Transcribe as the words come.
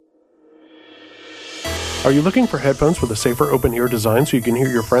Are you looking for headphones with a safer open-ear design so you can hear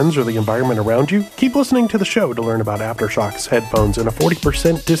your friends or the environment around you? Keep listening to the show to learn about Aftershok's headphones and a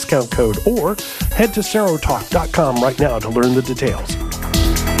 40% discount code, or head to serotalk.com right now to learn the details.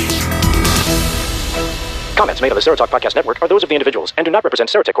 Comments made on the Serotalk Podcast Network are those of the individuals and do not represent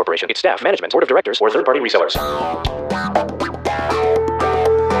Serotech Corporation, its staff, management, board of directors, or third-party resellers.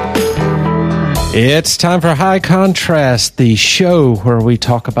 It's time for High Contrast, the show where we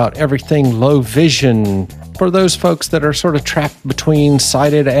talk about everything low vision for those folks that are sort of trapped between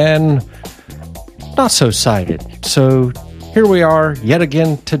sighted and not so sighted. So here we are yet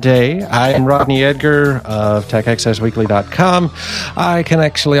again today. I am Rodney Edgar of TechAccessWeekly.com. I can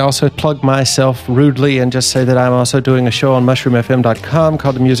actually also plug myself rudely and just say that I'm also doing a show on MushroomFM.com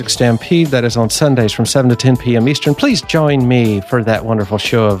called The Music Stampede that is on Sundays from 7 to 10 p.m. Eastern. Please join me for that wonderful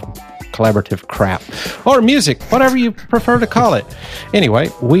show of collaborative crap or music, whatever you prefer to call it. Anyway,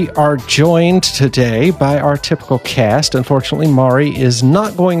 we are joined today by our typical cast. Unfortunately, Mari is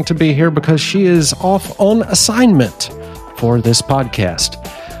not going to be here because she is off on assignment for this podcast.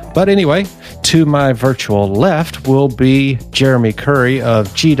 But anyway, to my virtual left will be Jeremy Curry of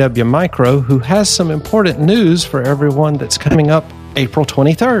GW Micro, who has some important news for everyone that's coming up April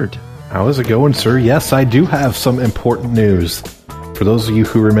 23rd. How's it going, sir? Yes, I do have some important news. For those of you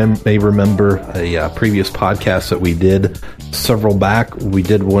who may remember a previous podcast that we did several back, we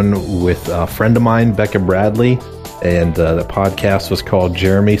did one with a friend of mine, Becca Bradley, and the podcast was called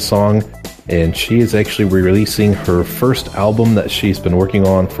Jeremy's Song, and she is actually releasing her first album that she's been working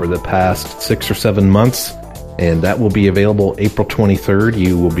on for the past 6 or 7 months, and that will be available April 23rd.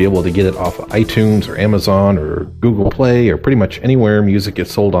 You will be able to get it off of iTunes or Amazon or Google Play or pretty much anywhere music is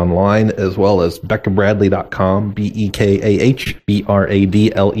sold online, as well as BeccaBradley.com,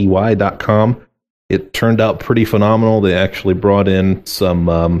 BekahBradley.com. It turned out pretty phenomenal. They actually brought in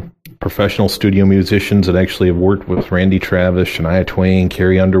some professional studio musicians that actually have worked with Randy Travis, Shania Twain,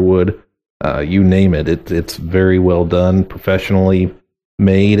 Carrie Underwood, you name it. It's very well done, professionally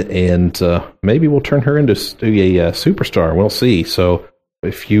made, and maybe we'll turn her into a superstar. We'll see. So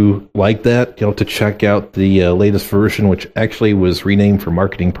if you like that, you'll have to check out the latest version, which actually was renamed for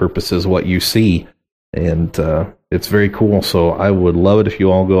marketing purposes, What You See, and it's very cool. So I would love it if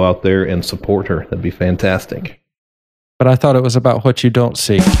you all go out there and support her. That'd be fantastic. But I thought it was about what you don't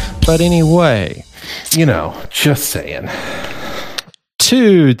see. But anyway, just saying.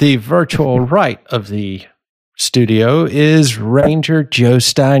 To the virtual right of the studio is Ranger Joe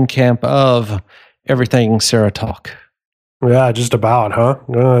Steinkamp of Everything Serotalk. Yeah, just about, huh?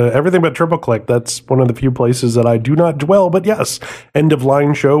 Everything but TripleClick. That's one of the few places that I do not dwell, but yes. End of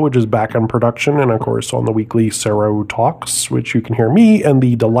Line Show, which is back on production, and of course on the weekly Sero Talks, which you can hear me and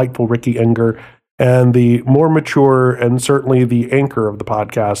the delightful Ricky Enger, and the more mature and certainly the anchor of the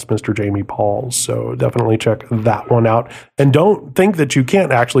podcast, Mr. Jamie Pauls. So definitely check that one out. And don't think that you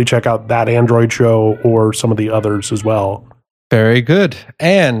can't actually check out That Android Show or some of the others as well. Very good.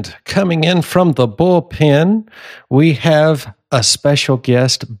 And coming in from the bullpen, we have a special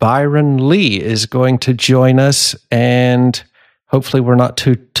guest. Byron Lee is going to join us, and hopefully we're not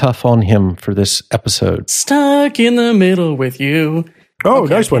too tough on him for this episode. Stuck in the middle with you. Oh,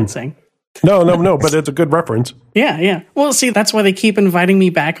 okay, nice one. Sing. No, but it's a good reference. Yeah. Well, see, that's why they keep inviting me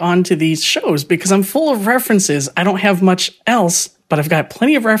back onto these shows, because I'm full of references. I don't have much else, but I've got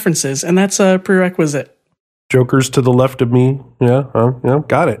plenty of references, and that's a prerequisite. Jokers to the left of me. Yeah,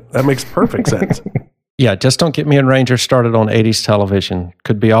 got it. That makes perfect sense. Yeah, just don't get me and Ranger started on 80s television.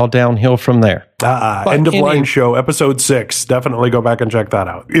 Could be all downhill from there. End of Line Show, episode 6. Definitely go back and check that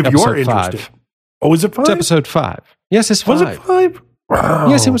out if you are interested. 5. Oh, is it 5? It's episode 5. Yes, it's 5. Was it 5? Wow.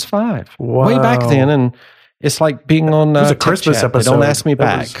 Yes, it was 5. Wow. Way back then, and it's like being on it was a Christmas Chat. episode. They don't ask me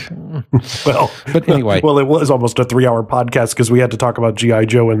back. But anyway. Well, it was almost a 3-hour podcast because we had to talk about G.I.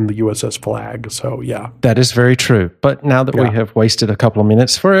 Joe and the USS Flag. So, yeah. That is very true. But now that we have wasted a couple of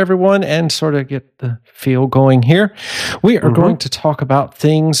minutes for everyone and sort of get the feel going here, we are going to talk about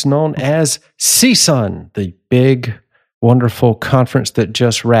things known as CSUN, the big, wonderful conference that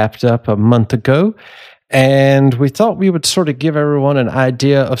just wrapped up a month ago. And we thought we would sort of give everyone an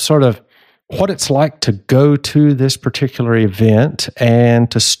idea of sort of what it's like to go to this particular event. And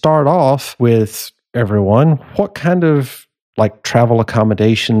to start off with everyone, what kind of travel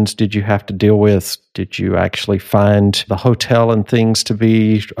accommodations did you have to deal with? Did you actually find the hotel and things to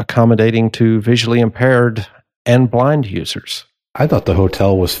be accommodating to visually impaired and blind users? I thought the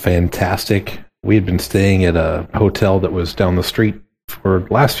hotel was fantastic. We had been staying at a hotel that was down the street for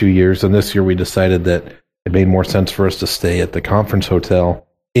the last few years, and this year we decided that it made more sense for us to stay at the conference hotel.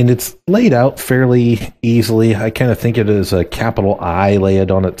 And it's laid out fairly easily. I kind of think it is a capital I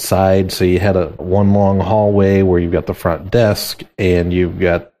laid on its side. So you had one long hallway where you've got the front desk and you've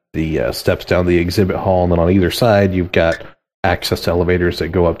got the steps down the exhibit hall. And then on either side, you've got access to elevators that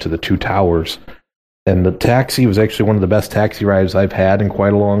go up to the two towers. And the taxi was actually one of the best taxi rides I've had in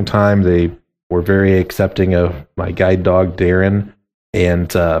quite a long time. They were very accepting of my guide dog, Darren. And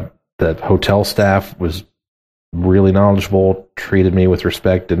the hotel staff was really knowledgeable, treated me with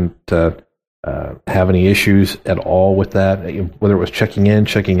respect, didn't have any issues at all with that, whether it was checking in,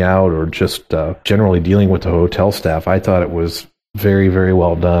 checking out, or just generally dealing with the hotel staff. I thought it was very, very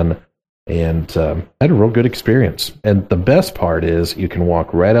well done, and had a real good experience. And the best part is you can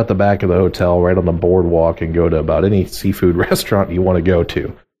walk right out the back of the hotel, right on the boardwalk, and go to about any seafood restaurant you want to go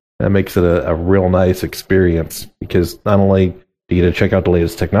to. That makes it a real nice experience, because not only do you get to check out the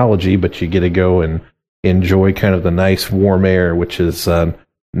latest technology, but you get to go and enjoy kind of the nice warm air, which is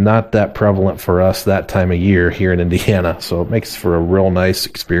not that prevalent for us that time of year here in Indiana. So it makes for a real nice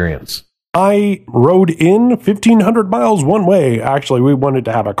experience. I rode in 1,500 miles one way. Actually, we wanted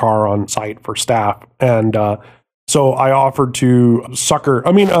to have a car on site for staff. And so I offered to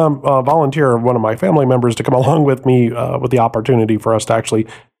volunteer one of my family members to come along with me with the opportunity for us to actually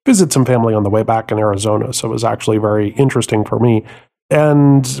visit some family on the way back in Arizona. So it was actually very interesting for me.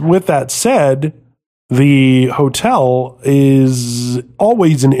 And with that said, the hotel is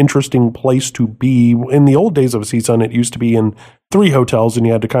always an interesting place to be. In the old days of CSUN, it used to be in 3 hotels, and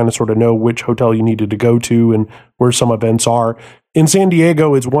you had to kind of sort of know which hotel you needed to go to and where some events are. In San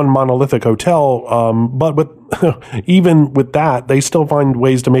Diego, it's one monolithic hotel, but even with that, they still find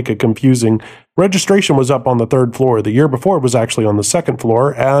ways to make it confusing. Registration was up on the 3rd floor. The year before, it was actually on the 2nd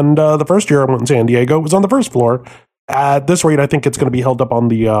floor, and the first year I went in San Diego, it was on the 1st floor. At this rate, I think it's going to be held up on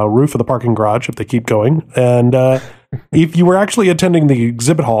the roof of the parking garage if they keep going. And if you were actually attending the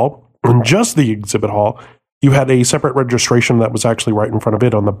exhibit hall, and just the exhibit hall, you had a separate registration that was actually right in front of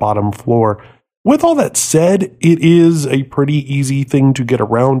it on the bottom floor. With all that said, it is a pretty easy thing to get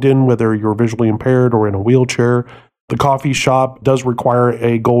around in, whether you're visually impaired or in a wheelchair. The coffee shop does require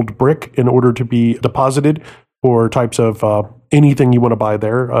a gold brick in order to be deposited for types of anything you want to buy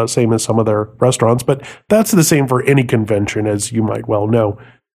there, same as some of their restaurants. But that's the same for any convention, as you might well know.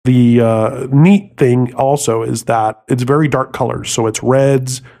 The neat thing also is that it's very dark colors. So it's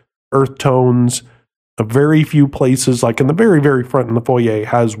reds, earth tones. A very few places, like in the very, very front in the foyer,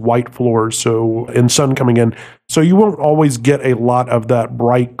 has white floors, and sun coming in. So you won't always get a lot of that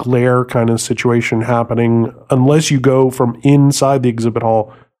bright glare kind of situation happening unless you go from inside the exhibit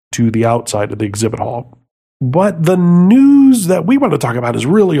hall to the outside of the exhibit hall. But the news that we want to talk about is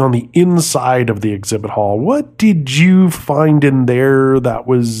really on the inside of the exhibit hall. What did you find in there that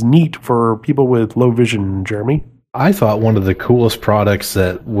was neat for people with low vision, Jeremy? I thought one of the coolest products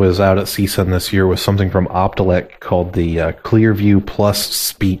that was out at CSUN this year was something from Optelec called the Clearview Plus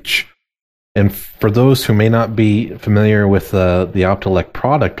Speech. And for those who may not be familiar with the Optelec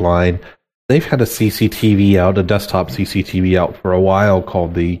product line, they've had a CCTV out, a desktop CCTV out for a while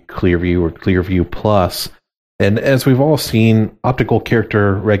called the Clearview or Clearview Plus. And as we've all seen, optical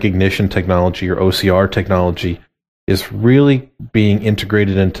character recognition technology, or OCR technology, is really being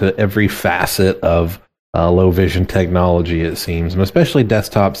integrated into every facet of low vision technology, it seems, and especially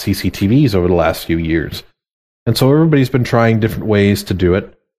desktop CCTVs over the last few years. And so everybody's been trying different ways to do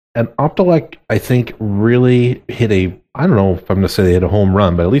it. And Optelec, I think, really hit I don't know if I'm going to say they hit a home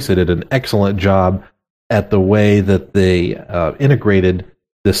run, but at least they did an excellent job at the way that they integrated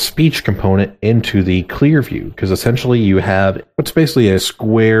the speech component into the Clearview. Because essentially you have what's basically a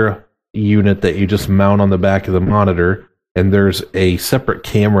square unit that you just mount on the back of the monitor, and there's a separate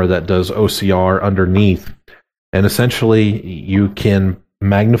camera that does OCR underneath. And essentially, you can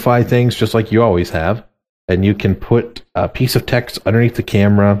magnify things just like you always have, and you can put a piece of text underneath the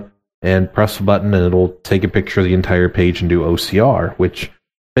camera and press a button, and it'll take a picture of the entire page and do OCR, which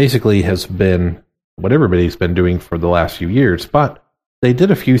basically has been what everybody's been doing for the last few years. But they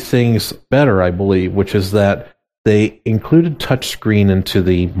did a few things better, I believe, which is that they included touchscreen into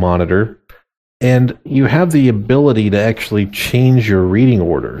the monitor, and you have the ability to actually change your reading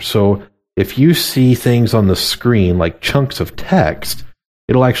order. So if you see things on the screen, like chunks of text,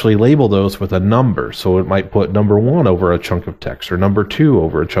 it'll actually label those with a number. So it might put number 1 over a chunk of text, or number 2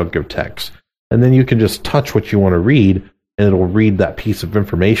 over a chunk of text. And then you can just touch what you want to read, and it'll read that piece of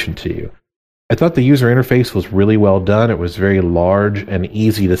information to you. I thought the user interface was really well done. It was very large and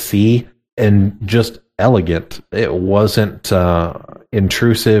easy to see, and just elegant. It wasn't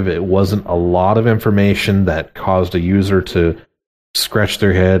intrusive. It wasn't a lot of information that caused a user to scratch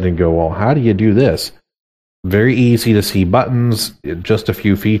their head and go, well, how do you do this? very easy to see buttons, just a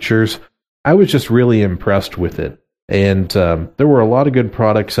few features. I was just really impressed with it. And there were a lot of good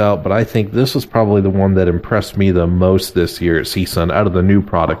products out, but I think this was probably the one that impressed me the most this year at CSUN out of the new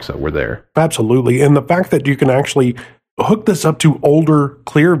products that were there. Absolutely. And the fact that you can actually hook this up to older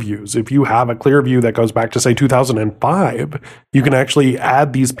Clearviews. If you have a Clearview that goes back to, say, 2005, you can actually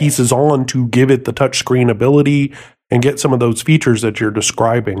add these pieces on to give it the touchscreen ability and get some of those features that you're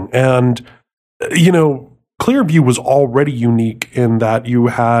describing. And, you know, Clearview was already unique in that you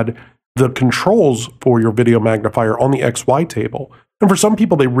had the controls for your video magnifier on the XY table. And for some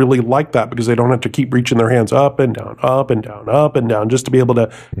people, they really like that because they don't have to keep reaching their hands up and down, up and down, up and down, just to be able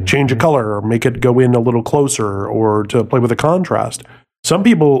to change a color or make it go in a little closer or to play with the contrast. Some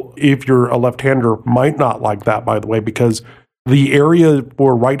people, if you're a left-hander, might not like that, by the way, because the area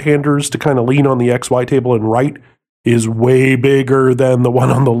for right-handers to kind of lean on the XY table and right is way bigger than the one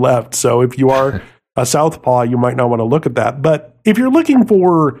on the left. So if you are a southpaw, you might not want to look at that. But if you're looking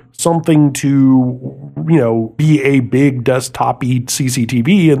for something to, you know, be a big desktop-y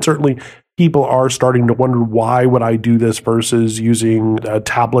CCTV, and certainly people are starting to wonder, why would I do this versus using a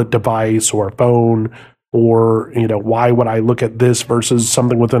tablet device or a phone, or, you know, why would I look at this versus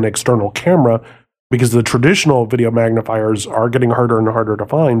something with an external camera? Because the traditional video magnifiers are getting harder and harder to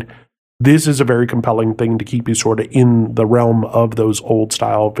find. This is a very compelling thing to keep you sort of in the realm of those old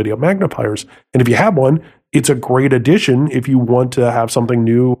style video magnifiers. And if you have one, it's a great addition if you want to have something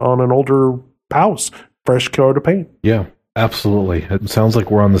new on an older house, fresh coat of paint. Yeah, absolutely. It sounds like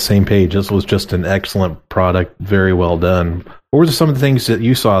we're on the same page. This was just an excellent product. Very well done. What were some of the things that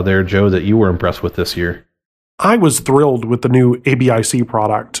you saw there, Joe, that you were impressed with this year? I was thrilled with the new ABIC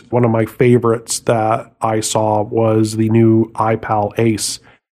product. One of my favorites that I saw was the new iPal Ace.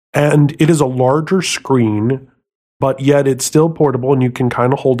 And it is a larger screen, but yet it's still portable and you can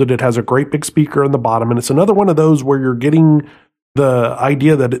kind of hold it. It has a great big speaker on the bottom. And it's another one of those where you're getting the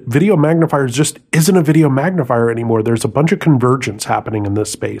idea that video magnifiers just isn't a video magnifier anymore. There's a bunch of convergence happening in this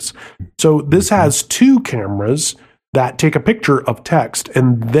space. So this has two cameras that take a picture of text,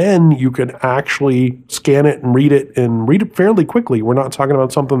 and then you can actually scan it and read it fairly quickly. We're not talking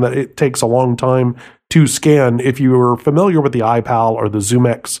about something that it takes a long time to scan. If you are familiar with the iPal or the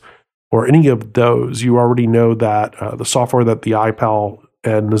ZoomX or any of those, you already know that the software that the iPal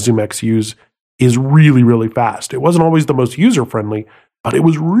and the ZoomX use is really, really fast. It wasn't always the most user-friendly, but it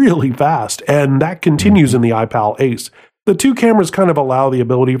was really fast, and that continues in the iPal Ace. The two cameras kind of allow the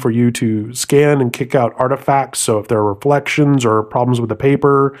ability for you to scan and kick out artifacts. So if there are reflections or problems with the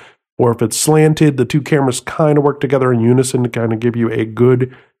paper, or if it's slanted, the two cameras kind of work together in unison to kind of give you a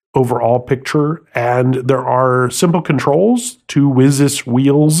good overall picture. And there are simple controls, two Wizzis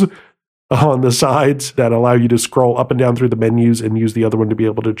wheels on the sides that allow you to scroll up and down through the menus and use the other one to be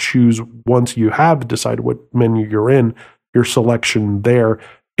able to choose, once you have decided what menu you're in, your selection there.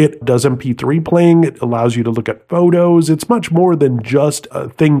 It does MP3 playing. It allows you to look at photos. It's much more than just a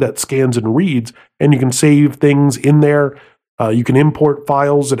thing that scans and reads, and you can save things in there. You can import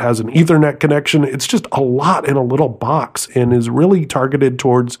files. It has an Ethernet connection. It's just a lot in a little box and is really targeted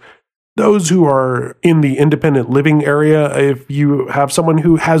towards those who are in the independent living area. If you have someone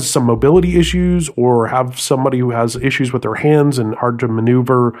who has some mobility issues, or have somebody who has issues with their hands and hard to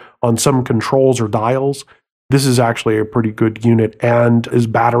maneuver on some controls or dials, this is actually a pretty good unit and is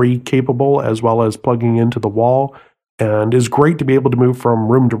battery capable as well as plugging into the wall, and is great to be able to move from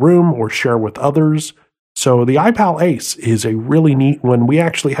room to room or share with others. So the iPal Ace is a really neat one. We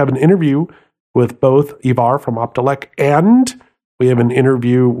actually have an interview with both Ivar from Optelec, and we have an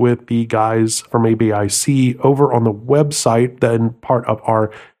interview with the guys from ABIC over on the website, then part of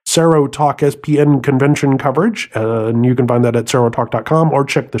our Serotalk SPN convention coverage, and you can find that at serotalk.com, or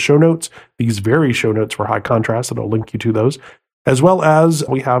check the show notes, these very show notes for high contrast, that'll link you to those, as well as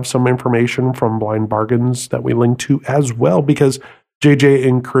we have some information from Blind Bargains that we link to as well, because JJ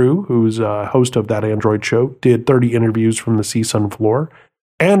and crew, who's a host of That Android Show, did 30 interviews from the CSUN floor,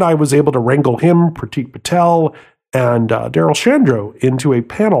 and I was able to wrangle him, Pratik Patel, and Daryl Shandro into a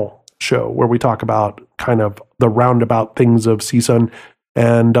panel show where we talk about kind of the roundabout things of CSUN,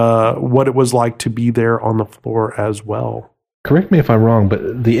 and what it was like to be there on the floor as well. Correct me if I'm wrong,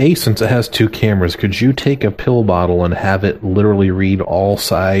 but the Ace, since it has two cameras, could you take a pill bottle and have it literally read all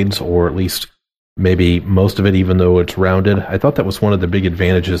sides, or at least maybe most of it, even though it's rounded? I thought that was one of the big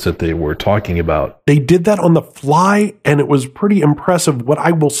advantages that they were talking about. They did that on the fly, and it was pretty impressive. What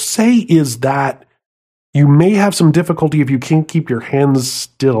I will say is that you may have some difficulty if you can't keep your hands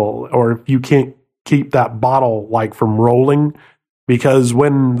still, or if you can't keep that bottle from rolling. Because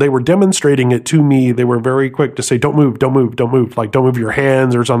when they were demonstrating it to me, they were very quick to say, don't move, don't move, don't move. Don't move your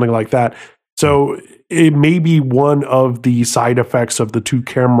hands or something like that. So it may be one of the side effects of the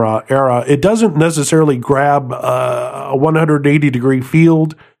 2-camera era. It doesn't necessarily grab a 180-degree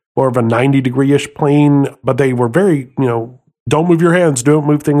field or of a 90-degree-ish plane, but they were very, don't move your hands, don't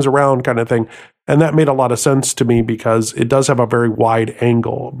move things around kind of thing. And that made a lot of sense to me because it does have a very wide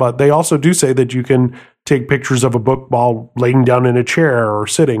angle. But they also do say that you can take pictures of a book while laying down in a chair or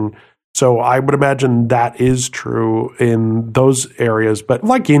sitting. So I would imagine that is true in those areas. But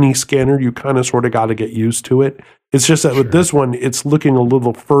like any scanner, you kind of sort of got to get used to it. It's just that with this one, it's looking a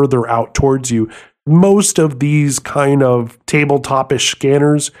little further out towards you. Most of these kind of tabletop-ish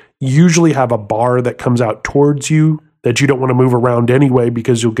scanners usually have a bar that comes out towards you that you don't want to move around anyway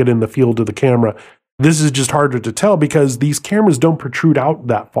because you'll get in the field of the camera. This is just harder to tell because these cameras don't protrude out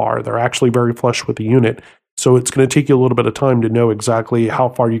that far. They're actually very flush with the unit. So it's going to take you a little bit of time to know exactly how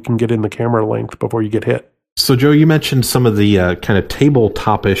far you can get in the camera length before you get hit. So, Joe, you mentioned some of the kind of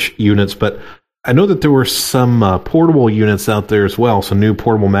tabletop-ish units, but I know that there were some portable units out there as well, some new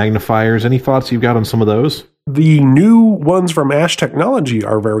portable magnifiers. Any thoughts you've got on some of those? The new ones from Ash Technology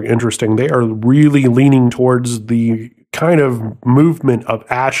are very interesting. They are really leaning towards the kind of movement of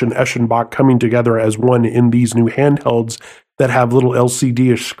Ash and Eschenbach coming together as one in these new handhelds that have little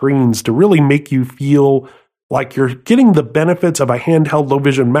LCD-ish screens to really make you feel like you're getting the benefits of a handheld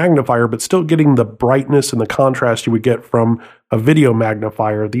low-vision magnifier, but still getting the brightness and the contrast you would get from a video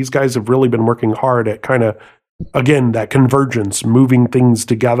magnifier. These guys have really been working hard at kind of, again, that convergence, moving things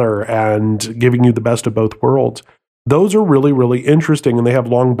together and giving you the best of both worlds. Those are really, really interesting, and they have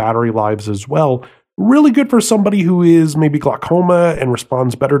long battery lives as well. Really good for somebody who is maybe glaucoma and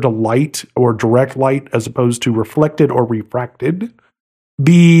responds better to light or direct light as opposed to reflected or refracted.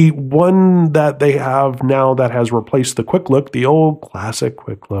 The one that they have now that has replaced the Quick Look, the old classic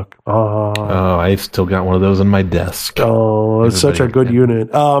Quick Look. Oh, I've still got one of those on my desk. Oh, it's such a good unit.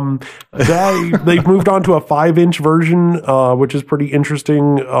 They've moved on to a 5-inch version, which is pretty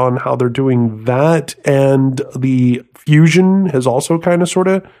interesting on how they're doing that. And the Fusion has also kind of sort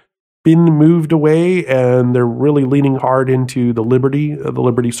of been moved away, and they're really leaning hard into the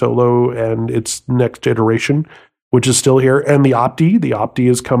Liberty Solo and its next iteration, which is still here, and the Opti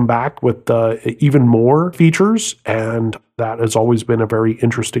has come back with even more features, and that has always been a very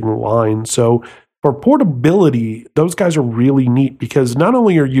interesting line. So for portability, those guys are really neat because not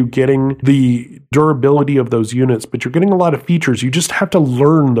only are you getting the durability of those units, but you're getting a lot of features. You just have to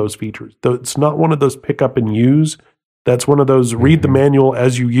learn those features. It's not one of those pick up and use. That's one of those read the manual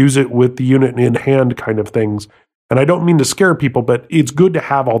as you use it with the unit in hand kind of things. And I don't mean to scare people, but it's good to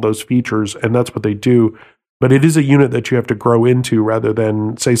have all those features, and that's what they do. But it is a unit that you have to grow into rather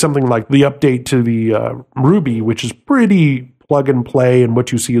than, say, something like the update to the Ruby, which is pretty plug and play, and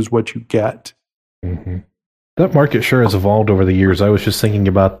what you see is what you get. Mm-hmm. That market sure has evolved over the years. I was just thinking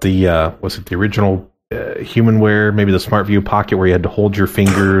about the original HumanWare, maybe the SmartView Pocket, where you had to hold your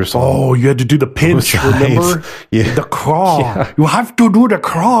fingers. Oh, you had to do the pinch, remember? Yeah. The crawl. Yeah. You have to do the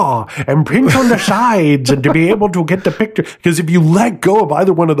crawl and pinch on the sides and to be able to get the picture. Because if you let go of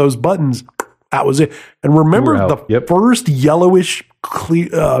either one of those buttons, that was it. And remember the first yellowish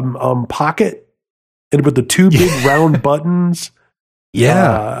pocket and with the two big round buttons?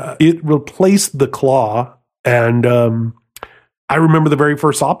 Yeah. It replaced the claw. And I remember the very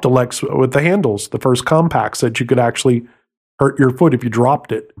first Optilex with the handles, the first compacts that you could actually hurt your foot if you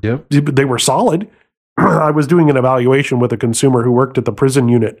dropped it. Yep. They were solid. I was doing an evaluation with a consumer who worked at the prison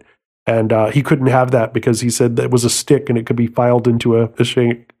unit, and he couldn't have that because he said that it was a stick and it could be filed into a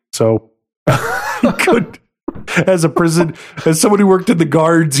shank. So he could, as someone who worked in the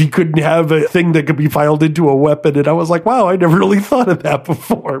guards, he couldn't have a thing that could be filed into a weapon. And I was like, wow, I never really thought of that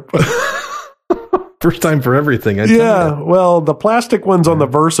before. But first time for everything. Yeah, well, the plastic ones on the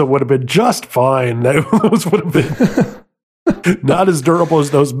Versa would have been just fine. Those would have been not as durable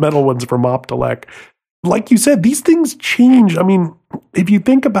as those metal ones from Optilec. Like you said, these things change. I mean, if you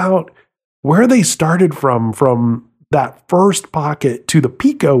think about where they started from that first pocket to the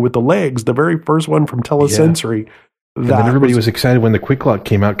Pico with the legs, the very first one from Telesensory. Yeah. And then everybody was excited when the Quick Lock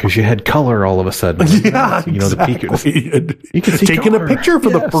came out because you had color all of a sudden. Yeah, exactly. The Pico. You could see taking color. A picture for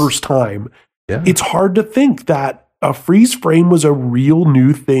the first time. Yeah. It's hard to think that a freeze frame was a real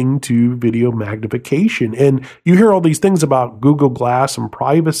new thing to video magnification. And you hear all these things about Google Glass and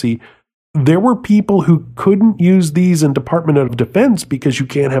privacy. There were people who couldn't use these in Department of Defense because you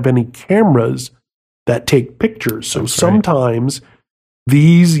can't have any cameras that take pictures. So sometimes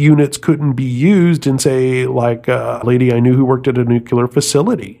these units couldn't be used in, say, like a lady I knew who worked at a nuclear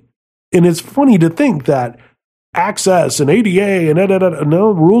facility. And it's funny to think that access and ADA and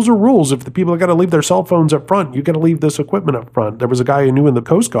no, rules are rules. If the people have got to leave their cell phones up front, you got to leave this equipment up front. There was a guy I knew in the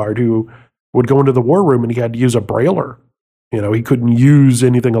Coast Guard who would go into the war room and he had to use a brailer. He couldn't use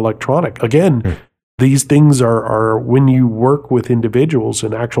anything electronic. Again, these things are when you work with individuals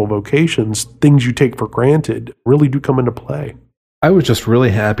in actual vocations, things you take for granted really do come into play. I was just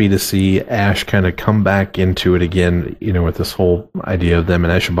really happy to see Ash kind of come back into it again, with this whole idea of them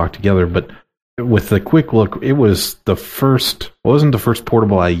and Eschenbach together. But with the quick look, it wasn't the first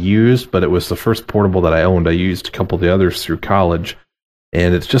portable I used, but it was the first portable that I owned. I used a couple of the others through college.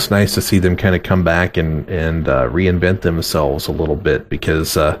 And it's just nice to see them kind of come back and reinvent themselves a little bit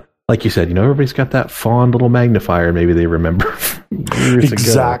because, like you said, everybody's got that fond little magnifier maybe they remember years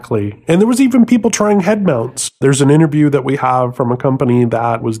exactly. ago. And there was even people trying head mounts. There's an interview that we have from a company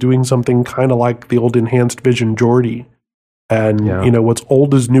that was doing something kind of like the old Enhanced Vision Geordie. And, what's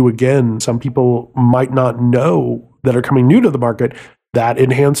old is new again. Some people might not know that are coming new to the market that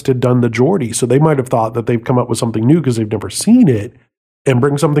Enhanced had done the Geordie. So they might have thought that they've come up with something new because they've never seen it, and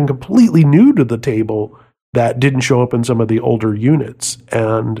bring something completely new to the table that didn't show up in some of the older units.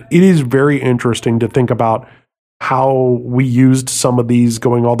 And it is very interesting to think about how we used some of these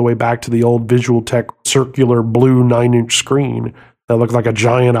going all the way back to the old Visual Tech circular blue 9-inch screen that looked like a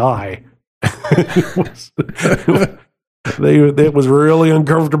giant eye. It was really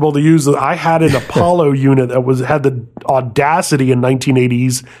uncomfortable to use. I had an Apollo unit that had the audacity in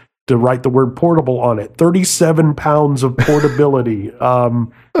 1980s to write the word portable on it. 37 pounds of portability.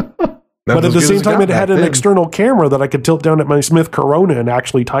 But at the same time, it had an external camera that I could tilt down at my Smith Corona and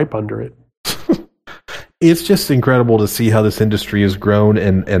actually type under it. It's just incredible to see how this industry has grown,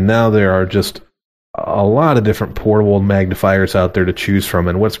 and now there are just a lot of different portable magnifiers out there to choose from.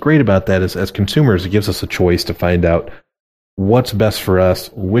 And what's great about that is, as consumers, it gives us a choice to find out what's best for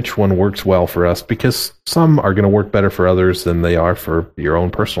us, which one works well for us, because some are going to work better for others than they are for your own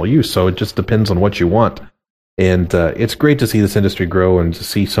personal use. So it just depends on what you want. And it's great to see this industry grow and to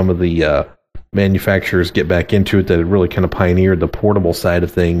see some of the manufacturers get back into it that had really kind of pioneered the portable side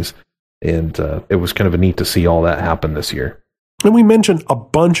of things. And it was kind of neat to see all that happen this year. And we mentioned a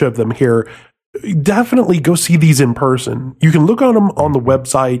bunch of them here. Definitely go see these in person. You can look on them on the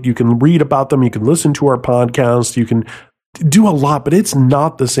website. You can read about them. You can listen to our podcast. You can do a lot, but it's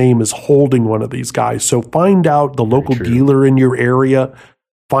not the same as holding one of these guys. So find out the local dealer in your area.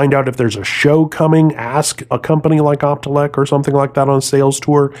 Find out if there's a show coming. Ask a company like Optelec or something like that on a sales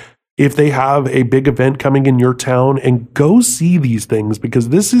tour if they have a big event coming in your town, and go see these things, because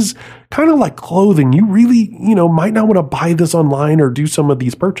this is kind of like clothing. You really, might not want to buy this online or do some of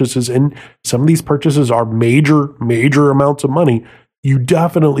these purchases, and some of these purchases are major amounts of money. You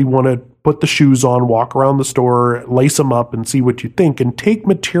definitely want to put the shoes on, walk around the store, lace them up, and see what you think, and take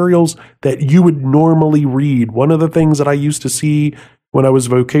materials that you would normally read. One of the things that I used to see when I was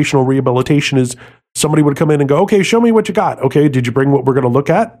vocational rehabilitation is somebody would come in and go, okay, show me what you got. Okay, did you bring what we're going to look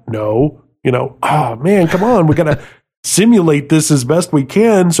at? No. Oh man, come on. We got to simulate this as best we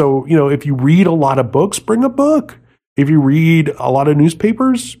can. So, if you read a lot of books, bring a book. If you read a lot of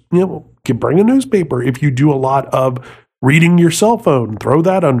newspapers, bring a newspaper. If you do a lot of reading your cell phone, throw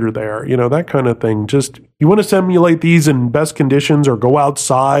that under there, that kind of thing. Just, you want to simulate these in best conditions, or go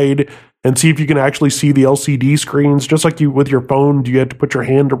outside and see if you can actually see the LCD screens. Just like you with your phone, do you have to put your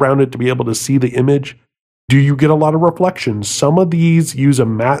hand around it to be able to see the image? Do you get a lot of reflections? Some of these use a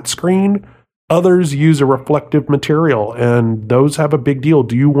matte screen, others use a reflective material, and those have a big deal.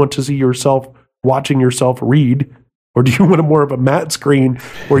 Do you want to see yourself watching yourself read, or do you want more of a matte screen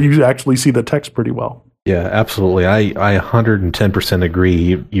where you actually see the text pretty well? Yeah, absolutely. I 110%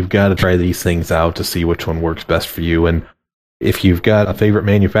 agree. You've got to try these things out to see which one works best for you. And if you've got a favorite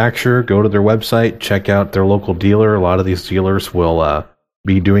manufacturer, go to their website, check out their local dealer. A lot of these dealers will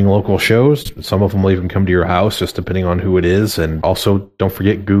be doing local shows. Some of them will even come to your house, just depending on who it is. And also, don't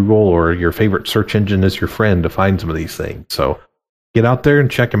forget Google or your favorite search engine is your friend to find some of these things. So get out there and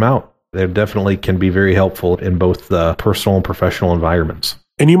check them out. They definitely can be very helpful in both the personal and professional environments.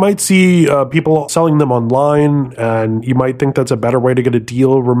 And you might see people selling them online, and you might think that's a better way to get a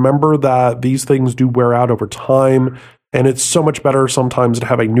deal. Remember that these things do wear out over time, and it's so much better sometimes to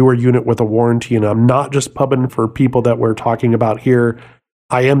have a newer unit with a warranty. And I'm not just pubbing for people that we're talking about here.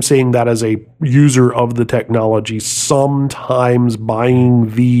 I am saying that as a user of the technology. Sometimes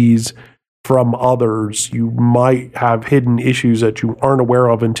buying these from others, you might have hidden issues that you aren't aware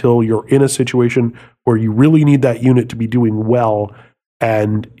of until you're in a situation where you really need that unit to be doing well,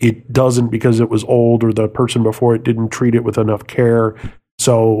 and it doesn't because it was old or the person before it didn't treat it with enough care.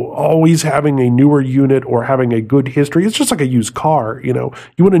 So always having a newer unit or having a good history, it's just like a used car. You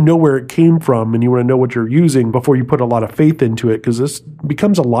want to know where it came from, and you want to know what you're using before you put a lot of faith into it, because this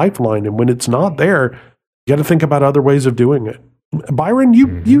becomes a lifeline. And when it's not there, you got to think about other ways of doing it. Byron,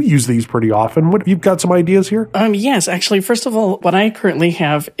 you use these pretty often. You've got some ideas here? Yes, actually, first of all, what I currently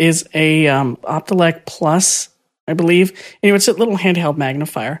have is a Optelec Plus, I believe. Anyway, it's a little handheld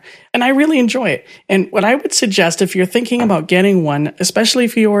magnifier, and I really enjoy it. And what I would suggest, if you're thinking about getting one, especially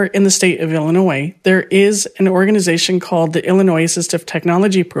if you're in the state of Illinois, there is an organization called the Illinois Assistive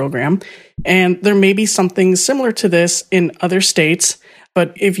Technology Program, and there may be something similar to this in other states.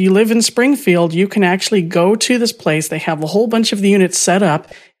 But if you live in Springfield, you can actually go to this place. They have a whole bunch of the units set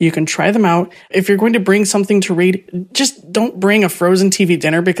up. You can try them out. If you're going to bring something to read, just don't bring a frozen TV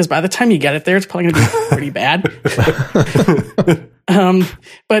dinner, because by the time you get it there, it's probably going to be pretty bad.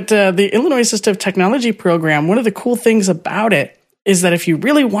 But the Illinois Assistive Technology Program, one of the cool things about it is that if you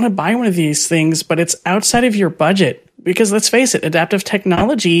really want to buy one of these things, but it's outside of your budget, because let's face it, adaptive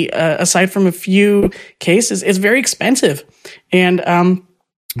technology, aside from a few cases, is very expensive. And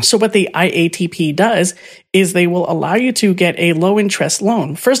so what the IATP does is they will allow you to get a low interest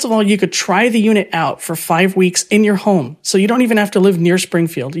loan. First of all, you could try the unit out for 5 weeks in your home. So you don't even have to live near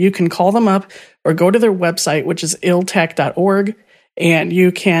Springfield. You can call them up or go to their website, which is illtech.org. And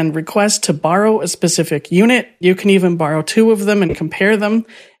you can request to borrow a specific unit. You can even borrow 2 of them and compare them.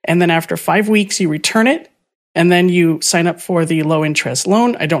 And then after 5 weeks, you return it. And then you sign up for the low interest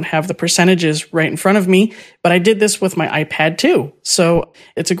loan. I don't have the percentages right in front of me, but I did this with my iPad too. So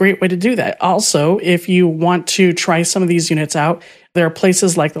it's a great way to do that. Also, if you want to try some of these units out, there are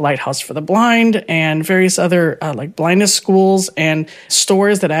places like the Lighthouse for the Blind and various other like blindness schools and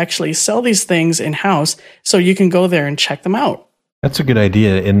stores that actually sell these things in-house. So you can go there and check them out. That's a good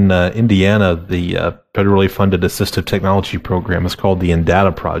idea. In Indiana, the federally funded assistive technology program is called the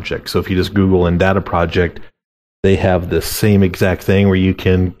Indata Project. So if you just Google Indata Project, they have the same exact thing where you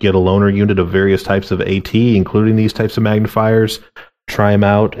can get a loaner unit of various types of AT, including these types of magnifiers, try them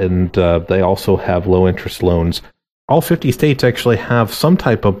out, and they also have low-interest loans. All 50 states actually have some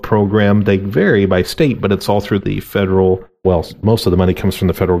type of program. They vary by state, but it's all through the federal, well, most of the money comes from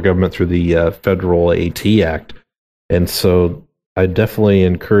the federal government through the Federal AT Act. And so I definitely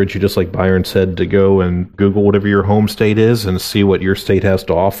encourage you, just like Byron said, to go and Google whatever your home state is and see what your state has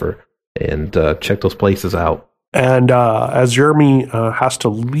to offer, and check those places out. And as Jeremy has to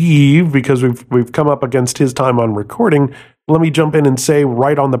leave because we've come up against his time on recording, let me jump in and say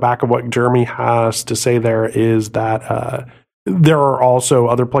right on the back of what Jeremy has to say there is that there are also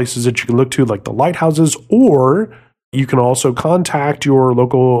other places that you can look to, like the lighthouses, or you can also contact your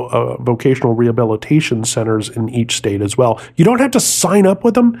local vocational rehabilitation centers in each state as well. You don't have to sign up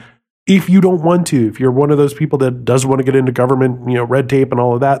with them if you don't want to. If you're one of those people that doesn't want to get into government, red tape and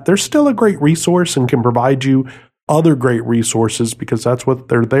all of that, they're still a great resource and can provide you other great resources, because that's what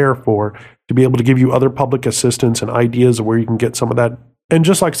they're there for, to be able to give you other public assistance and ideas of where you can get some of that. And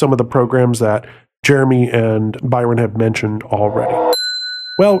just like some of the programs that Jeremy and Byron have mentioned already.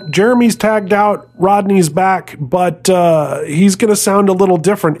 Well, Jeremy's tagged out, Rodney's back, but he's going to sound a little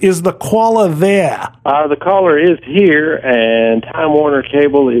different. Is the caller there? The caller is here, and Time Warner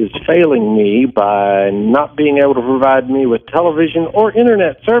Cable is failing me by not being able to provide me with television or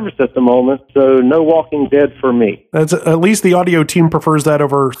internet service at the moment, so no Walking Dead for me. That's at least the audio team prefers that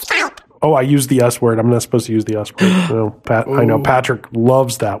over... Oh, I used the S word. I'm not supposed to use the S word. I know Patrick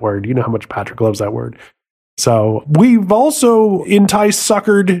loves that word. You know how much Patrick loves that word. So we've also enticed,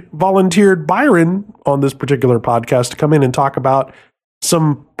 suckered, volunteered Byron on this particular podcast to come in and talk about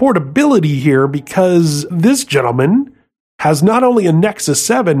some portability here, because this gentleman has not only a Nexus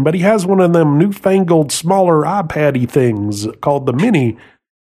 7, but he has one of them newfangled, smaller iPad-y things called the Mini.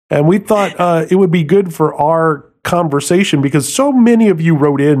 And we thought it would be good for our conversation, because so many of you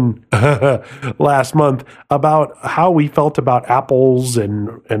wrote in last month about how we felt about apples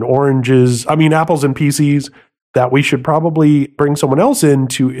and oranges. I mean, apples and PCs, that we should probably bring someone else in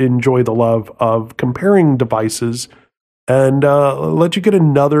to enjoy the love of comparing devices and let you get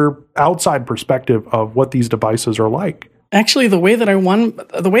another outside perspective of what these devices are like. Actually, the way that I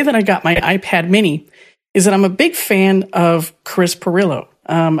got my iPad Mini is that I'm a big fan of Chris Pirillo.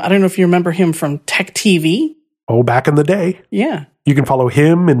 I don't know if you remember him from Tech TV. Oh, back in the day. Yeah. You can follow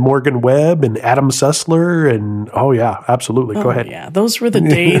him and Morgan Webb and Adam Sessler and, oh, yeah, absolutely. Go ahead. Yeah, those were the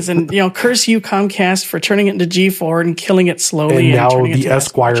days. And, curse you, Comcast, for turning it into G4 and killing it slowly. And now the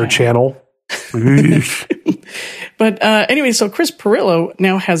Esquire channel. But anyway, so Chris Pirillo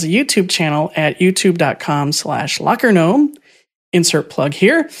now has a YouTube channel at youtube.com/LockerGnome. Insert plug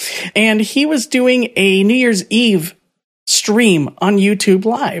here. And he was doing a New Year's Eve stream on YouTube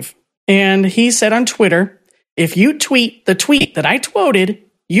Live. And he said on Twitter, if you tweet the tweet that I tweeted,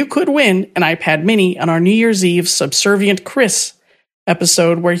 you could win an iPad Mini on our New Year's Eve subservient Chris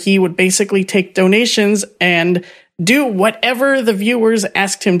episode where he would basically take donations and do whatever the viewers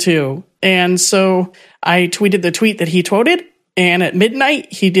asked him to. And so I tweeted the tweet that he tweeted, and at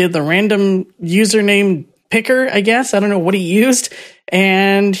midnight he did the random username picker, I guess. I don't know what he used.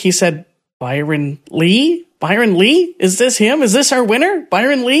 And he said, Byron Lee? Byron Lee? Is this him? Is this our winner?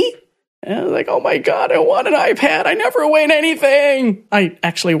 Byron Lee? And I was like, oh my God, I won an iPad. I never win anything. I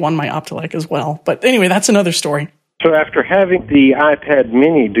actually won my Optelec as well. But anyway, that's another story. So after having the iPad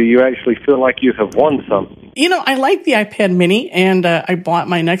mini, do you actually feel like you have won something? You know, I like the iPad mini, and I bought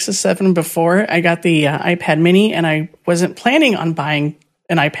my Nexus 7 before I got the iPad mini, and I wasn't planning on buying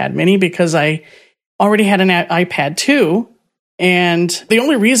an iPad mini because I already had an iPad 2. And the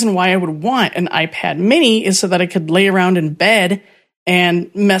only reason why I would want an iPad mini is so that I could lay around in bed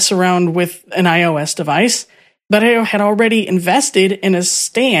and mess around with an iOS device. But I had already invested in a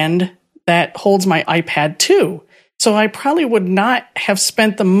stand that holds my iPad 2. So I probably would not have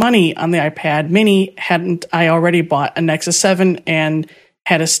spent the money on the iPad mini hadn't I already bought a Nexus 7 and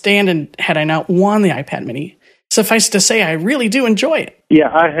had a stand, and had I not won the iPad mini. Suffice to say, I really do enjoy it. Yeah,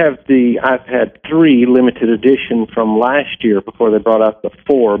 I have the iPad 3 limited edition from last year before they brought out the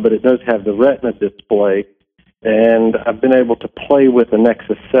 4, but it does have the Retina display, and I've been able to play with the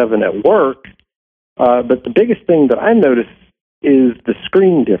Nexus 7 at work. But the biggest thing that I noticed is the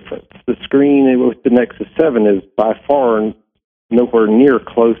screen difference. The screen with the Nexus 7 is by far nowhere near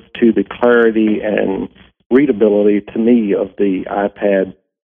close to the clarity and readability to me of the iPad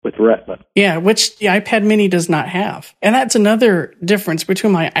with Retina. Yeah, which the iPad mini does not have. And that's another difference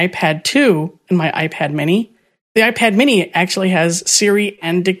between my iPad 2 and my iPad mini. The iPad mini actually has Siri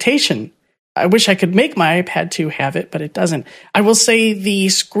and dictation. I wish I could make my iPad 2 have it, but it doesn't. I will say the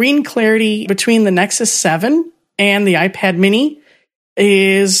screen clarity between the Nexus 7 and the iPad mini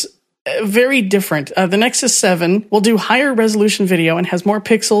is very different. The Nexus 7 will do higher resolution video and has more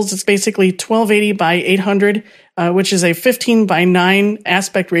pixels. It's basically 1280 by 800, which is a 15 by 9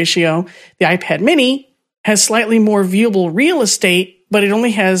 aspect ratio. The iPad mini has slightly more viewable real estate, but it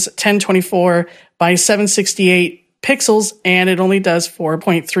only has 1024 by 768 pixels, and it only does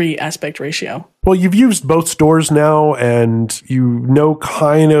 4.3 aspect ratio. Well, you've used both stores now, and you know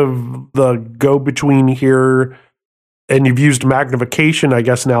kind of the go-between here. And you've used magnification, I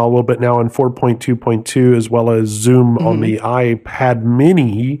guess, now a little bit now in 4.2.2, as well as zoom on the iPad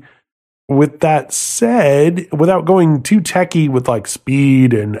mini. With that said, without going too techie with like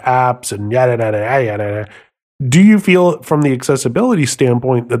speed and apps and yada, yada, yada, yada, do you feel from the accessibility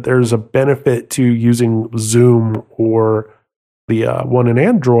standpoint that there's a benefit to using Zoom or the one in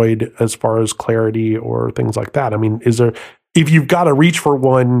Android as far as clarity or things like that? I mean, is there... If you've got to reach for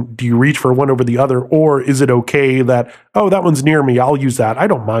one, do you reach for one over the other? Or is it okay that, oh, that one's near me, I'll use that. I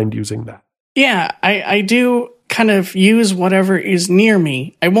don't mind using that. Yeah, I do kind of use whatever is near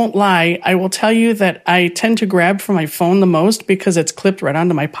me. I won't lie. I will tell you that I tend to grab for my phone the most because it's clipped right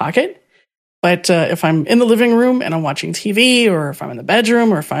onto my pocket. But if I'm in the living room and I'm watching TV, or if I'm in the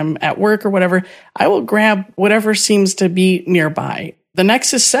bedroom, or if I'm at work or whatever, I will grab whatever seems to be nearby. The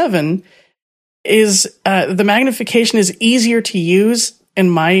Nexus 7 is the magnification is easier to use, in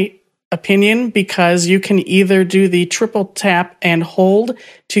my opinion, because you can either do the triple tap and hold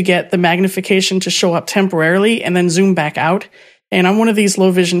to get the magnification to show up temporarily and then zoom back out. And I'm one of these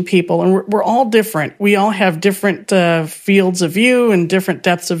low vision people, and we're all different. We all have different fields of view and different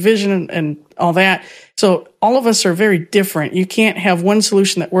depths of vision and all that. So all of us are very different. You can't have one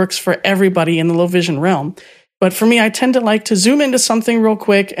solution that works for everybody in the low vision realm. But for me, I tend to like to zoom into something real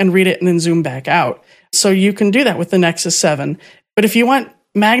quick and read it and then zoom back out. So you can do that with the Nexus 7. But if you want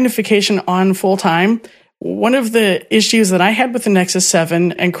magnification on full time, one of the issues that I had with the Nexus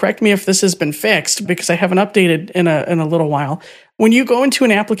 7, and correct me if this has been fixed because I haven't updated in a little while, when you go into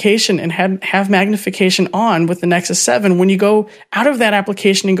an application and have magnification on with the Nexus 7, when you go out of that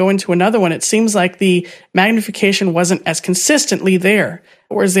application and go into another one, it seems like the magnification wasn't as consistently there.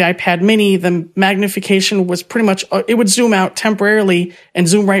 Whereas the iPad mini, the magnification was pretty much, it would zoom out temporarily and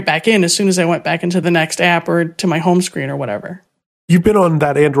zoom right back in as soon as I went back into the next app or to my home screen or whatever. You've been on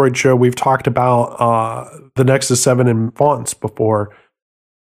that Android show. We've talked about the Nexus 7 and fonts before.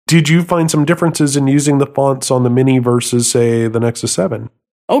 Did you find some differences in using the fonts on the Mini versus, say, the Nexus 7?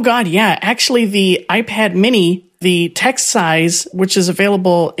 Oh, God, yeah. Actually, the iPad Mini, the text size, which is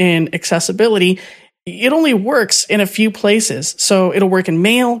available in accessibility, it only works in a few places. So it'll work in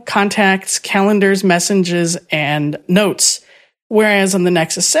mail, contacts, calendars, messages, and notes. Whereas on the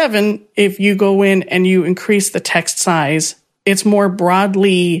Nexus 7, if you go in and you increase the text size, it's more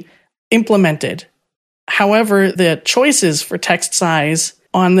broadly implemented. However, the choices for text size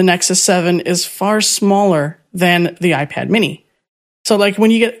on the Nexus 7 is far smaller than the iPad Mini. So like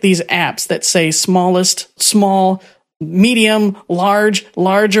when you get these apps that say smallest, small, medium, large,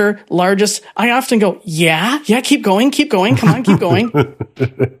 larger, largest, I often go, yeah, keep going, come on, keep going.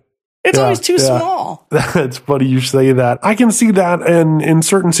 It's always too small. That's funny you say that. I can see that in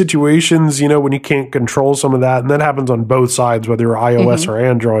certain situations, when you can't control some of that, and that happens on both sides, whether you're iOS or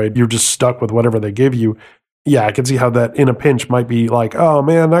Android, you're just stuck with whatever they give you. Yeah, I can see how that in a pinch might be like, oh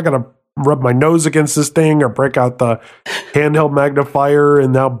man, I got to rub my nose against this thing or break out the handheld magnifier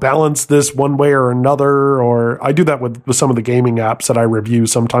and now balance this one way or another. Or I do that with some of the gaming apps that I review.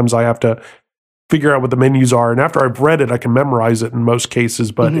 Sometimes I have to figure out what the menus are. And after I've read it, I can memorize it in most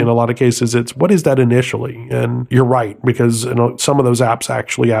cases. But in a lot of cases, it's what is that initially? And you're right, because some of those apps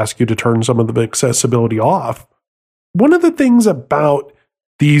actually ask you to turn some of the accessibility off. One of the things about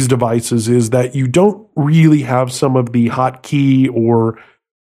these devices is that you don't really have some of the hotkey or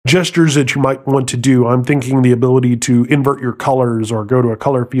gestures that you might want to do. I'm thinking the ability to invert your colors or go to a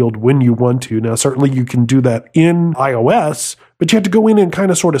color field when you want to. Now, certainly you can do that in iOS, but you have to go in and kind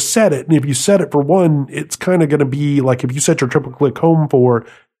of sort of set it. And if you set it for one, it's kind of going to be like if you set your triple click home for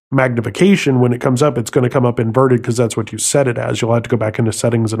magnification, when it comes up, it's going to come up inverted because that's what you set it as. You'll have to go back into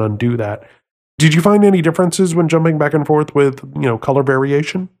settings and undo that. Did you find any differences when jumping back and forth with, color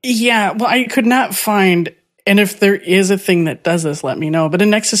variation? Yeah, well, I could not find, and if there is a thing that does this, let me know. But in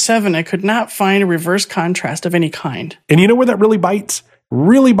Nexus 7, I could not find a reverse contrast of any kind. And you know where that really bites?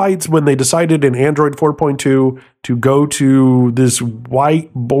 Really bites when they decided in Android 4.2 to go to this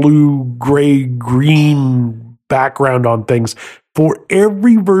white, blue, gray, green background on things. For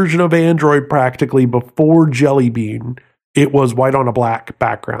every version of Android practically before Jelly Bean, it was white on a black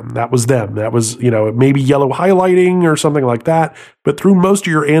background. That was them. That was, maybe yellow highlighting or something like that. But through most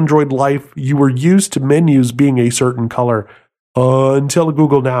of your Android life, you were used to menus being a certain color until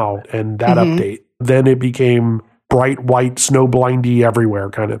Google Now and that update. Then it became bright white, snow blindy everywhere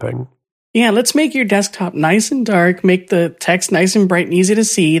kind of thing. Yeah, let's make your desktop nice and dark, make the text nice and bright and easy to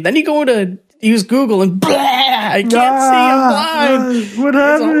see. Then you go to use Google and blah, I can't see, I'm blind. What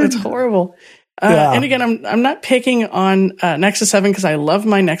happened? It's horrible. And again, I'm not picking on Nexus 7 because I love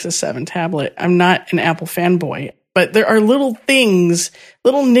my Nexus 7 tablet. I'm not an Apple fanboy, but there are little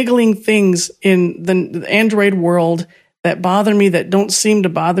niggling things in the Android world that bother me that don't seem to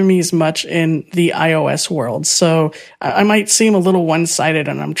bother me as much in the iOS world. So I might seem a little one-sided,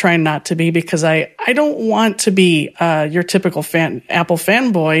 and I'm trying not to be because I don't want to be your typical Apple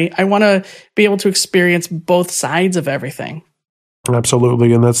fanboy. I want to be able to experience both sides of everything.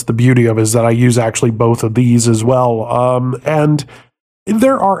 Absolutely, and that's the beauty of it, is that I use actually both of these as well. And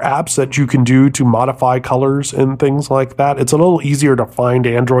there are apps that you can do to modify colors and things like that. It's a little easier to find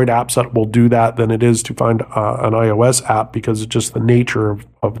Android apps that will do that than it is to find an iOS app, because it's just the nature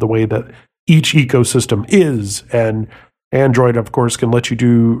of the way that each ecosystem is. And Android, of course, can let you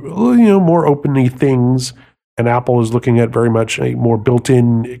do more open-y things. And Apple is looking at very much a more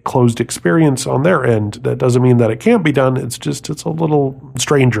built-in, closed experience on their end. That doesn't mean that it can't be done. It's a little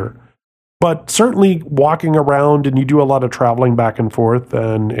stranger. But certainly walking around, and you do a lot of traveling back and forth,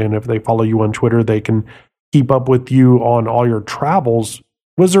 and if they follow you on Twitter, they can keep up with you on all your travels.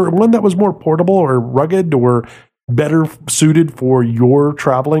 Was there one that was more portable or rugged or better suited for your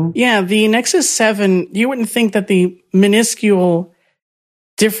traveling? Yeah, the Nexus 7, you wouldn't think that the minuscule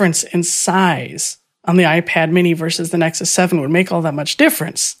difference in size on the iPad mini versus the Nexus 7 would make all that much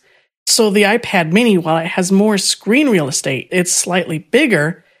difference. So the iPad mini, while it has more screen real estate, it's slightly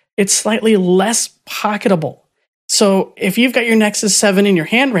bigger, it's slightly less pocketable. So if you've got your Nexus 7 in your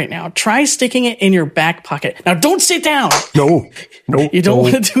hand right now, try sticking it in your back pocket. Now don't sit down. No. You don't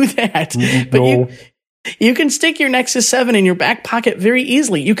want to do that. But you can stick your Nexus 7 in your back pocket very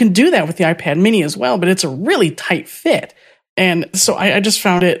easily. You can do that with the iPad mini as well, but it's a really tight fit. And so I just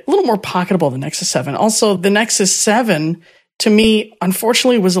found it a little more pocketable than Nexus 7. Also, the Nexus 7, to me,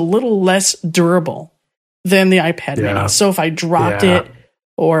 unfortunately, was a little less durable than the iPad mini. So if I dropped it,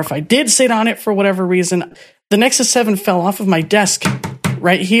 or if I did sit on it for whatever reason, the Nexus 7 fell off of my desk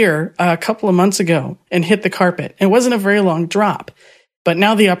right here a couple of months ago and hit the carpet. It wasn't a very long drop, but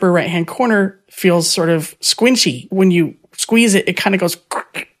now the upper right-hand corner feels sort of squinchy. When you squeeze it, it kind of goes...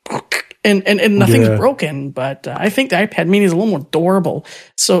 And nothing's broken, but I think the iPad mini is a little more durable.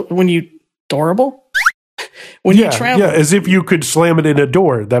 So when you travel. Yeah, as if you could slam it in a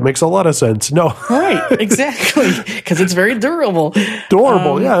door. That makes a lot of sense. No. Right, exactly. Because it's very durable.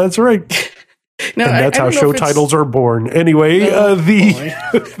 Durable, yeah, that's right. Now, and that's how show titles are born. Anyway,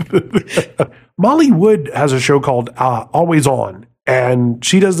 Molly Wood has a show called Always On. And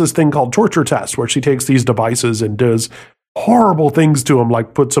she does this thing called Torture Test, where she takes these devices and does horrible things to them,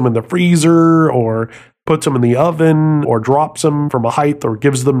 like puts them in the freezer or puts them in the oven or drops them from a height or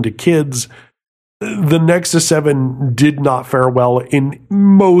gives them to kids. The Nexus 7 did not fare well in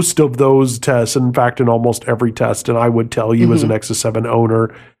most of those tests. In fact, in almost every test. And I would tell you as a Nexus 7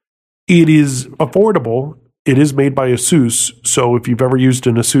 owner, it is affordable. It is made by ASUS. So if you've ever used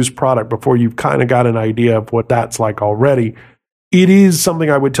an ASUS product before, you've kind of got an idea of what that's like already. It is something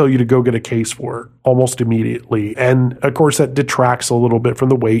I would tell you to go get a case for almost immediately. And of course, that detracts a little bit from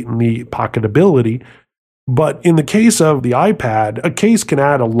the weight and the pocketability. But in the case of the iPad, a case can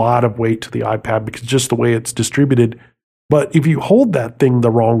add a lot of weight to the iPad because just the way it's distributed. But if you hold that thing the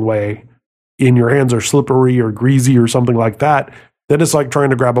wrong way and your hands are slippery or greasy or something like that, then it's like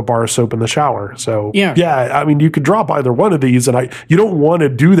trying to grab a bar of soap in the shower. So, yeah, I mean, you could drop either one of these, and you don't want to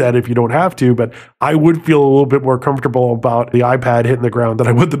do that if you don't have to, but I would feel a little bit more comfortable about the iPad hitting the ground than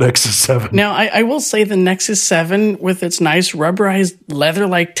I would the Nexus 7. Now, I will say the Nexus 7, with its nice rubberized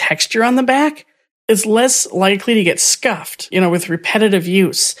leather-like texture on the back, is less likely to get scuffed, with repetitive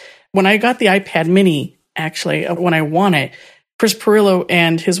use. When I got the iPad mini, actually, when I won it, Chris Perillo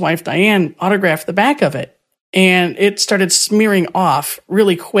and his wife Diane autographed the back of it, and it started smearing off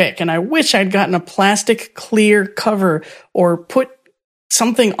really quick. And I wish I'd gotten a plastic clear cover or put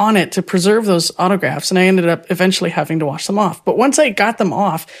something on it to preserve those autographs, and I ended up eventually having to wash them off. But once I got them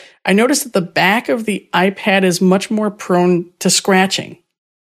off, I noticed that the back of the iPad is much more prone to scratching,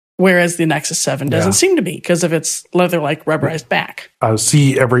 whereas the Nexus 7 doesn't seem to be because of its leather-like rubberized back.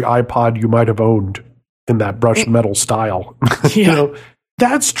 See every iPod you might have owned in that brushed metal style. Yeah.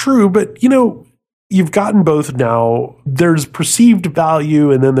 That's true, but, you've gotten both now. There's perceived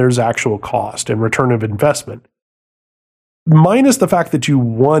value, and then there's actual cost and return of investment. Minus the fact that you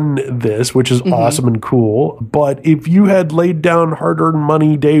won this, which is awesome and cool, but if you had laid down hard-earned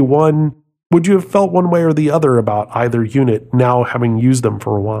money day one, would you have felt one way or the other about either unit now having used them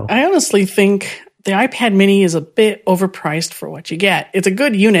for a while? I honestly think the iPad mini is a bit overpriced for what you get. It's a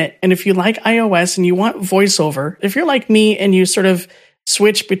good unit, and if you like iOS and you want voiceover, if you're like me and you sort of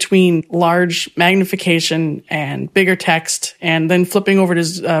switch between large magnification and bigger text and then flipping over to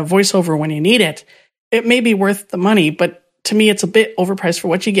voiceover when you need it, it may be worth the money, but to me, it's a bit overpriced for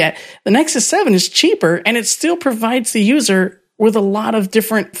what you get. The Nexus 7 is cheaper, and it still provides the user with a lot of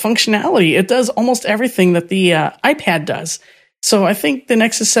different functionality. It does almost everything that the iPad does. So I think the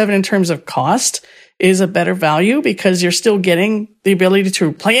Nexus 7 in terms of cost is a better value because you're still getting the ability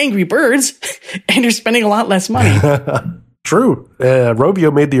to play Angry Birds and you're spending a lot less money. True.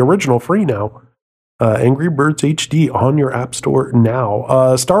 Rovio made the original free now. Angry Birds HD on your App Store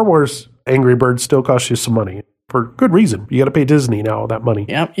now. Star Wars Angry Birds still costs you some money. For good reason. You got to pay Disney now that money.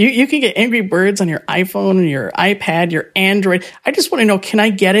 Yeah, you can get Angry Birds on your iPhone, your iPad, your Android. I just want to know, can I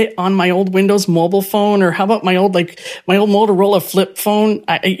get it on my old Windows mobile phone, or how about my old Motorola flip phone?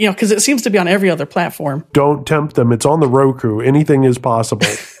 Because it seems to be on every other platform. Don't tempt them. It's on the Roku. Anything is possible.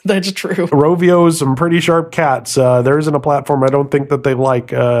 That's true. Rovio is some pretty sharp cats. There isn't a platform I don't think that they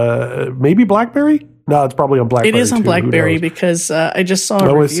like. Maybe BlackBerry? No, it's probably on BlackBerry. It is on BlackBerry because I just saw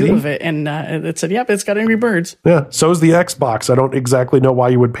a review of it, and it said, yep, it's got Angry Birds. Yeah, so is the Xbox. I don't exactly know why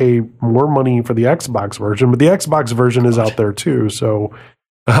you would pay more money for the Xbox version, but the Xbox version is out there too. So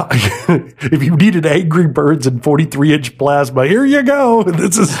if you needed Angry Birds and 43-inch plasma, here you go.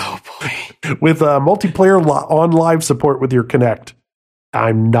 This is with multiplayer on live support with your Kinect.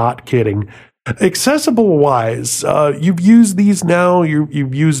 I'm not kidding. Accessible wise, you've used these now.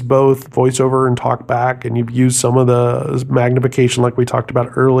 You've used both voiceover and talkback, and you've used some of the magnification like we talked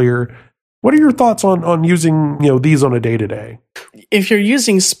about earlier. What are your thoughts on using these on a day-to-day? If you're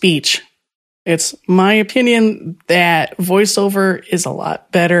using speech, it's my opinion that voiceover is a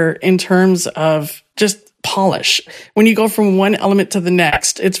lot better in terms of just polish. When you go from one element to the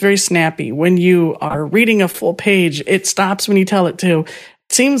next, it's very snappy. When you are reading a full page, it stops when you tell it to. It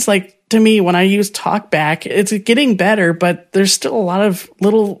seems like, to me, when I use TalkBack, it's getting better, but there's still a lot of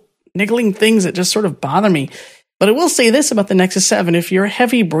little niggling things that just sort of bother me. But I will say this about the Nexus 7. If you're a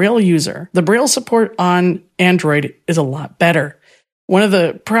heavy Braille user, the Braille support on Android is a lot better. One of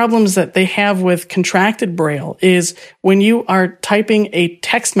the problems that they have with contracted Braille is when you are typing a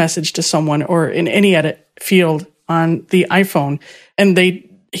text message to someone or in any edit field on the iPhone, and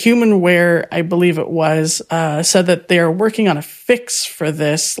Humanware, I believe it was, said that they are working on a fix for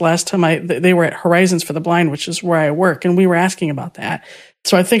this. Last time they were at Horizons for the Blind, which is where I work, and we were asking about that.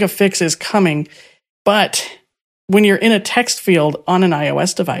 So I think a fix is coming. But when you're in a text field on an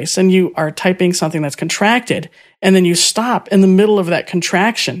iOS device and you are typing something that's contracted, and then you stop in the middle of that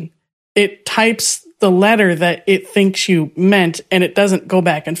contraction, it types the letter that it thinks you meant, and it doesn't go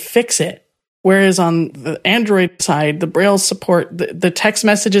back and fix it. Whereas on the Android side, the Braille support, the text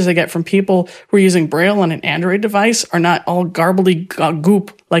messages I get from people who are using Braille on an Android device are not all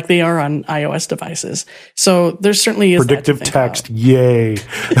goop like they are on iOS devices. So there certainly is predictive text. Yay.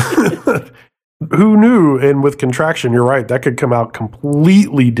 Who knew? And with contraction, you're right. That could come out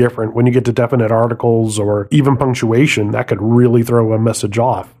completely different when you get to definite articles or even punctuation. That could really throw a message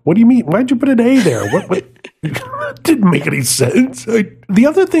off. What do you mean? Why'd you put an A there? What? Didn't make any sense. The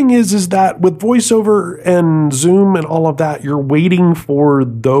other thing is that with VoiceOver and Zoom and all of that, you're waiting for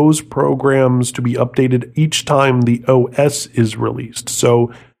those programs to be updated each time the OS is released.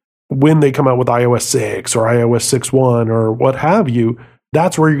 So when they come out with iOS 6 or iOS 6.1 or what have you,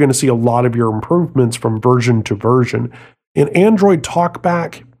 that's where you're going to see a lot of your improvements from version to version. In Android,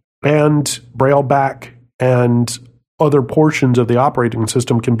 TalkBack and BrailleBack and other portions of the operating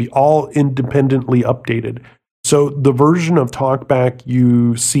system can be all independently updated. So the version of TalkBack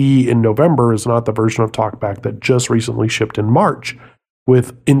you see in November is not the version of TalkBack that just recently shipped in March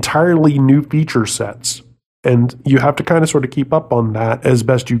with entirely new feature sets. And you have to kind of sort of keep up on that as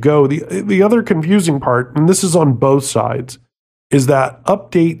best you go. The other confusing part, and this is on both sides, is that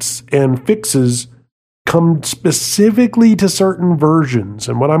updates and fixes come specifically to certain versions.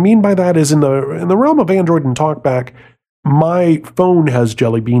 And what I mean by that is in the realm of Android and TalkBack, my phone has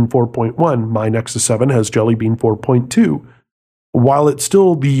Jelly Bean 4.1. My Nexus 7 has Jelly Bean 4.2. While it's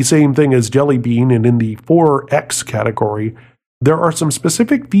still the same thing as Jelly Bean and in the 4X category, there are some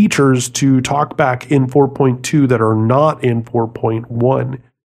specific features to TalkBack in 4.2 that are not in 4.1.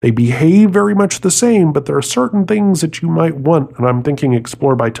 They behave very much the same, but there are certain things that you might want, and I'm thinking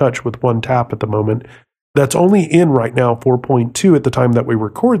Explore by Touch with one tap at the moment, that's only in right now 4.2 at the time that we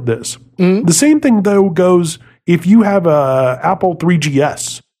record this. Mm-hmm. The same thing, though, goes if you have a Apple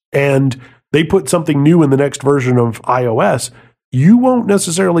 3GS and they put something new in the next version of iOS, you won't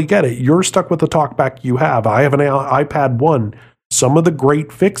necessarily get it. You're stuck with the TalkBack you have. I have an iPad 1. Some of the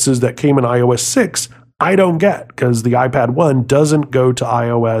great fixes that came in iOS 6 I don't get because the iPad 1 doesn't go to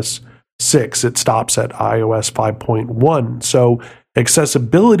iOS 6. It stops at iOS 5.1. So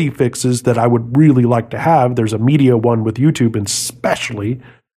accessibility fixes that I would really like to have, there's a media one with YouTube especially,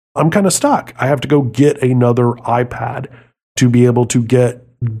 I'm kind of stuck. I have to go get another iPad to be able to get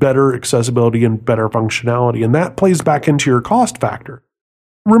better accessibility and better functionality. And that plays back into your cost factor.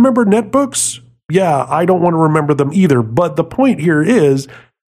 Remember netbooks? Yeah, I don't want to remember them either. But the point here is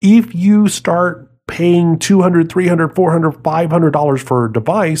if you start paying $200, $300, $400, $500 for a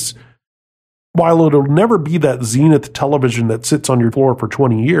device, while it'll never be that Zenith television that sits on your floor for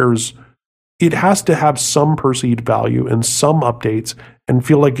 20 years, it has to have some perceived value and some updates and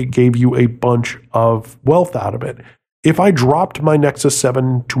feel like it gave you a bunch of wealth out of it. If I dropped my Nexus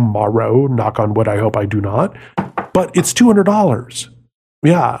 7 tomorrow, knock on wood, I hope I do not, but it's $200.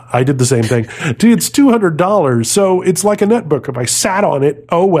 Yeah, I did the same thing. It's $200. So it's like a netbook. If I sat on it,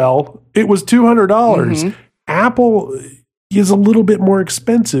 oh well, it was $200. Mm-hmm. Apple is a little bit more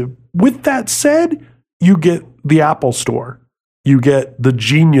expensive. With that said, you get the Apple Store. You get the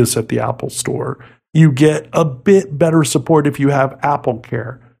Genius at the Apple Store. You get a bit better support if you have Apple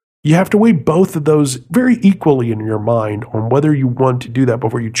Care. You have to weigh both of those very equally in your mind on whether you want to do that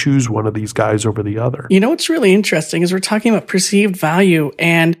before you choose one of these guys over the other. You know what's really interesting is we're talking about perceived value,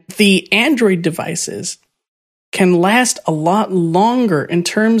 and the Android devices can last a lot longer in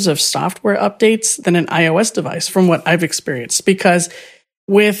terms of software updates than an iOS device from what I've experienced. Because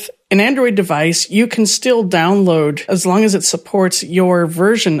with an Android device, you can still download, as long as it supports your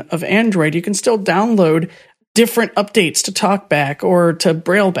version of Android, you can still download different updates to TalkBack or to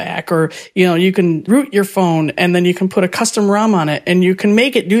BrailleBack, or, you can root your phone and then you can put a custom ROM on it and you can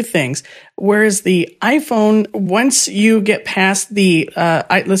make it do things. Whereas the iPhone, once you get past the,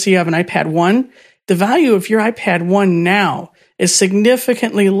 let's say you have an iPad 1, the value of your iPad 1 now is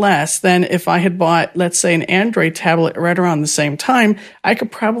significantly less than if I had bought, let's say, an Android tablet right around the same time. I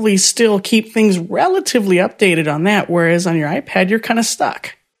could probably still keep things relatively updated on that, whereas on your iPad, you're kind of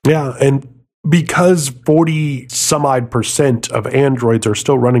stuck. Yeah, and because 40 some odd % of Androids are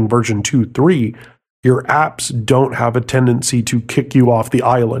still running version 2.3, your apps don't have a tendency to kick you off the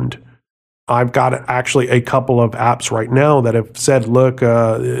island. I've got actually a couple of apps right now that have said, look,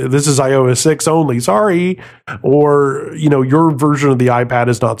 this is iOS 6 only, sorry. Or, your version of the iPad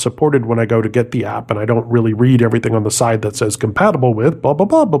is not supported when I go to get the app, and I don't really read everything on the side that says compatible with blah, blah,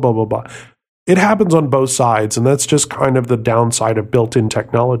 blah, blah, blah, blah, blah. It happens on both sides, and that's just kind of the downside of built-in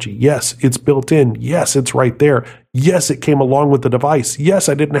technology. Yes, it's built in. Yes, it's right there. Yes, it came along with the device. Yes,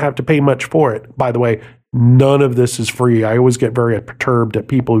 I didn't have to pay much for it. By the way, none of this is free. I always get very perturbed at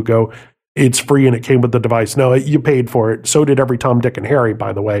people who go, it's free and it came with the device. No, you paid for it. So did every Tom, Dick, and Harry,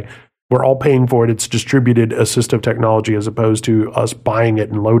 by the way. We're all paying for it. It's distributed assistive technology as opposed to us buying it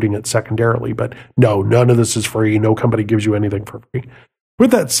and loading it secondarily. But no, none of this is free. No company gives you anything for free.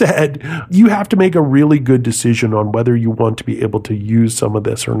 With that said, you have to make a really good decision on whether you want to be able to use some of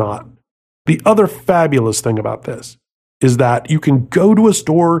this or not. The other fabulous thing about this is that you can go to a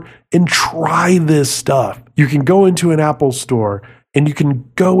store and try this stuff. You can go into an Apple store and you can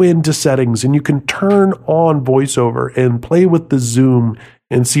go into settings and you can turn on VoiceOver and play with the Zoom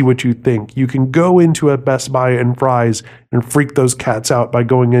and see what you think. You can go into a Best Buy and Fry's and freak those cats out by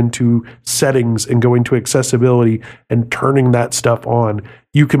going into settings and going to accessibility and turning that stuff on.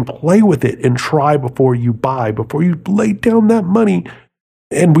 You can play with it and try before you buy, before you lay down that money.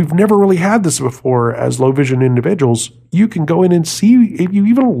 And we've never really had this before as low vision individuals. You can go in and see if you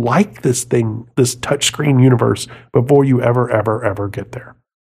even like this thing, this touchscreen universe, before you ever get there.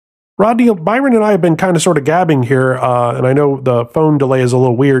 Rodney, Byron and I have been kind of sort of gabbing here, and I know the phone delay is a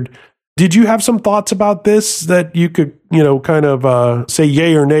little weird. Did you have some thoughts about this that you could, kind of say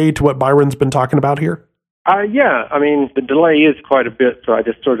yay or nay to what Byron's been talking about here? Yeah, I mean, the delay is quite a bit, so I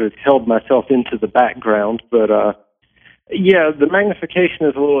just sort of held myself into the background. But, yeah, the magnification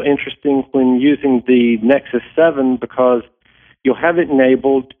is a little interesting when using the Nexus 7 because you'll have it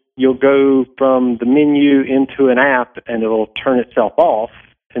enabled, you'll go from the menu into an app, and it'll turn itself off.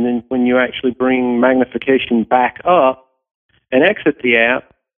 And then when you actually bring magnification back up and exit the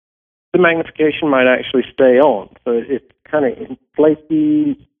app, the magnification might actually stay on. So it's kind of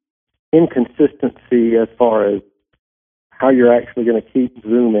flaky inconsistency as far as how you're actually going to keep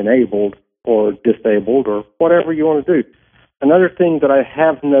Zoom enabled or disabled or whatever you want to do. Another thing that I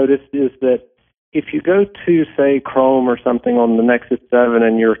have noticed is that if you go to, say, Chrome or something on the Nexus 7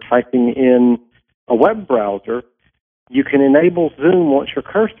 and you're typing in a web browser, you can enable Zoom once your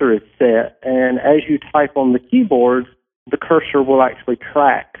cursor is set, and as you type on the keyboard, the cursor will actually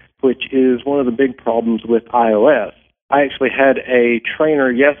track, which is one of the big problems with iOS. I actually had a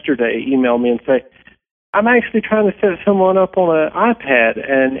trainer yesterday email me and say, I'm actually trying to set someone up on an iPad,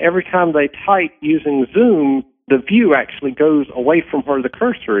 and every time they type using Zoom, the view actually goes away from where the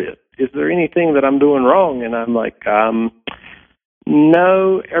cursor is. Is there anything that I'm doing wrong? And I'm like,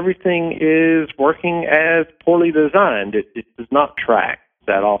 no, everything is working as poorly designed. It does not track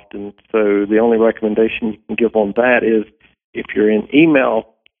that often. So the only recommendation you can give on that is if you're in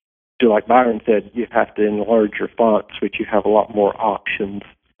email, like Byron said, you have to enlarge your fonts, which you have a lot more options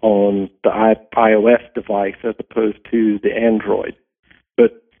on the iOS device as opposed to the Android.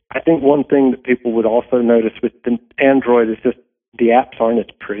 But I think one thing that people would also notice with the Android is just the apps aren't as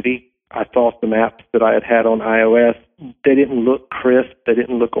pretty. I saw some apps that I had on iOS. They didn't look crisp. They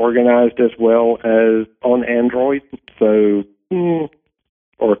didn't look organized as well as on Android. So,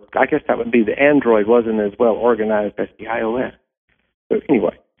 or I guess that would be the Android wasn't as well organized as the iOS. So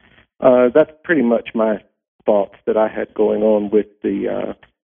anyway, that's pretty much my thoughts that I had going on with the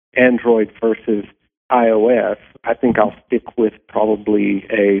Android versus iOS. I think I'll stick with probably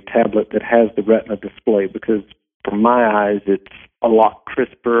a tablet that has the Retina display because for my eyes, it's a lot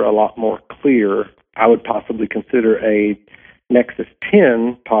crisper, a lot more clear. I would possibly consider a Nexus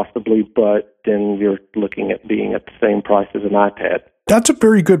 10 possibly, but then you're looking at being at the same price as an iPad. That's a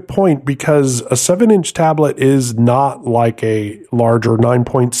very good point because a 7-inch tablet is not like a larger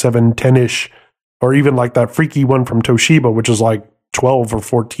 9.7, 10-ish, or even like that freaky one from Toshiba, which is like 12 or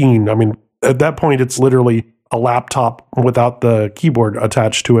 14. I mean, at that point, it's literally a laptop without the keyboard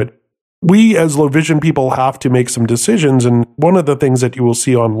attached to it. We as low vision people have to make some decisions. And one of the things that you will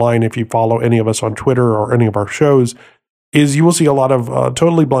see online, if you follow any of us on Twitter or any of our shows, is you will see a lot of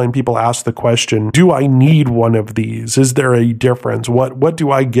totally blind people ask the question, do I need one of these? Is there a difference? What do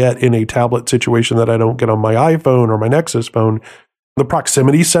I get in a tablet situation that I don't get on my iPhone or my Nexus phone? The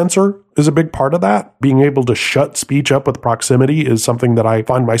proximity sensor is a big part of that. Being able to shut speech up with proximity is something that I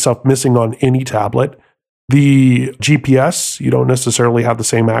find myself missing on any tablet. The GPS, you don't necessarily have the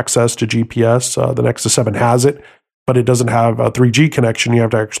same access to GPS. The Nexus 7 has it, but it doesn't have a 3G connection. You have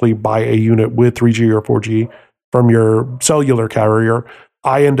to actually buy a unit with 3G or 4G from your cellular carrier.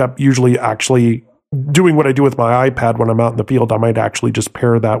 I end up usually actually doing what I do with my iPad when I'm out in the field. I might actually just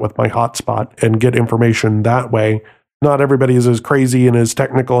pair that with my hotspot and get information that way. Not everybody is as crazy and as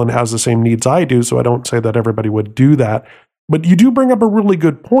technical and has the same needs I do, so I don't say that everybody would do that. But you do bring up a really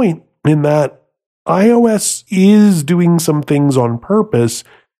good point in that iOS is doing some things on purpose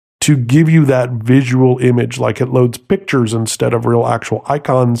to give you that visual image, like it loads pictures instead of real actual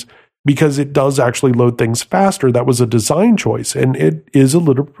icons, because it does actually load things faster. That was a design choice, and it is a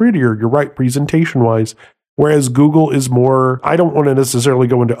little prettier. You're right, presentation-wise. Whereas Google is more, I don't want to necessarily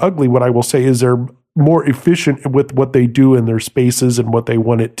go into ugly. What I will say is they're more efficient with what they do in their spaces and what they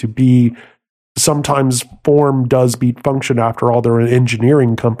want it to be. Sometimes form does beat function. After all, they're an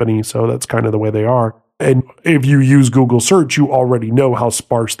engineering company, so that's kind of the way they are. And if you use Google search, you already know how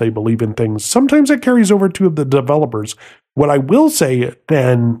sparse they believe in things. Sometimes it carries over to the developers. What I will say,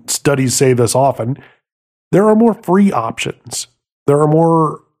 and studies say this often, there are more free options. There are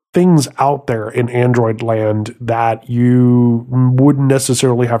more things out there in Android land that you wouldn't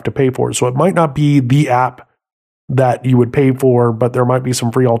necessarily have to pay for. So it might not be the app that you would pay for, but there might be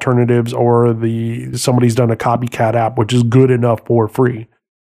some free alternatives, or somebody's done a copycat app, which is good enough for free.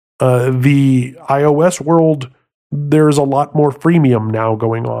 The iOS world, there's a lot more freemium now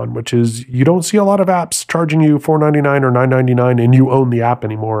going on, which is you don't see a lot of apps charging you $4.99 or $9.99 and you own the app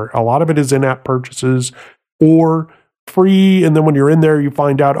anymore. A lot of it is in-app purchases or free, and then when you're in there, you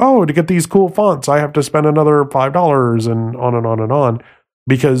find out, oh, to get these cool fonts, I have to spend another $5 and on and on and on,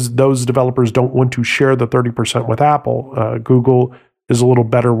 because those developers don't want to share the 30% with Apple. Google is a little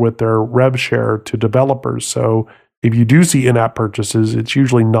better with their rev share to developers. So if you do see in-app purchases, it's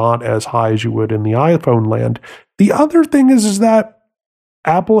usually not as high as you would in the iPhone land. The other thing is that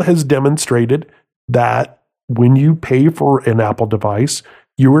Apple has demonstrated that when you pay for an Apple device,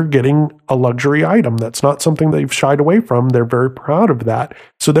 you are getting a luxury item. That's not something they've shied away from. They're very proud of that.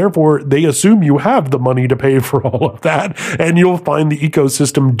 So therefore, they assume you have the money to pay for all of that, and you'll find the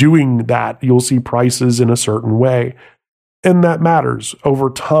ecosystem doing that. You'll see prices in a certain way. And that matters over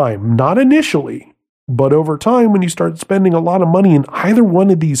time, not initially. But over time, when you start spending a lot of money in either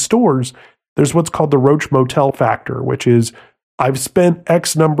one of these stores, there's what's called the Roach Motel factor, which is I've spent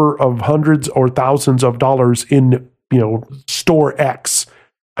X number of hundreds or thousands of dollars in, store X.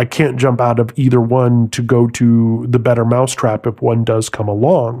 I can't jump out of either one to go to the better mousetrap if one does come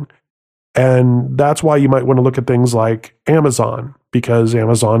along. And that's why you might want to look at things like Amazon, because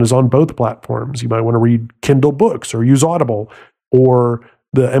Amazon is on both platforms. You might want to read Kindle books or use Audible or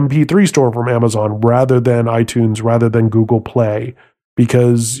the MP3 store from Amazon rather than iTunes, rather than Google Play,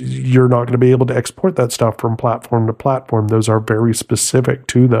 because you're not going to be able to export that stuff from platform to platform. Those are very specific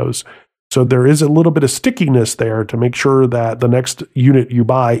to those. So there is a little bit of stickiness there to make sure that the next unit you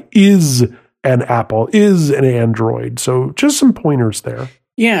buy is an Apple, is an Android. So just some pointers there.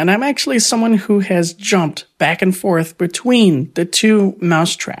 Yeah, and I'm actually someone who has jumped back and forth between the two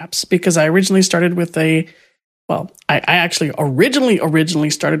mousetraps, because I originally started with I actually originally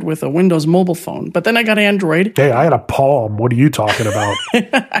started with a Windows mobile phone, but then I got Android. Hey, I had a Palm. What are you talking about?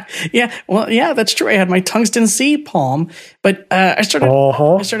 Yeah, that's true. I had my Tungsten C Palm, but I started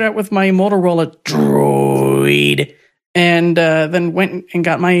out with my Motorola Droid, and then went and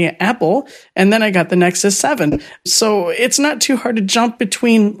got my Apple, and then I got the Nexus 7. So it's not too hard to jump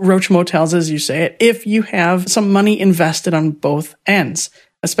between Roach Motels, as you say it, if you have some money invested on both ends,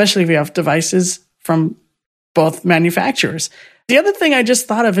 especially if you have devices from both manufacturers. The other thing I just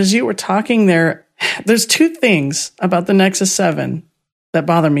thought of as you were talking there's two things about the Nexus 7 that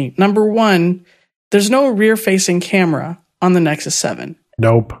bother me. Number one, there's no rear-facing camera on the Nexus 7.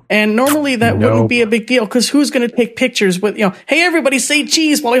 Nope. And normally that wouldn't be a big deal, because who's going to take pictures with, hey, everybody say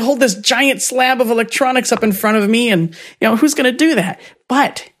cheese while I hold this giant slab of electronics up in front of me, and, who's going to do that?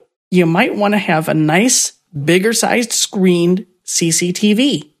 But you might want to have a nice, bigger-sized screened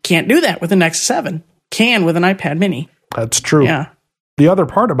CCTV. Can't do that with a Nexus 7. Can with an iPad mini. That's true. Yeah. The other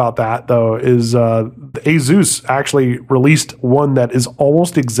part about that, though, is Asus actually released one that is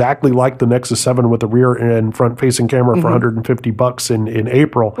almost exactly like the Nexus 7 with a rear and front-facing camera for $150 in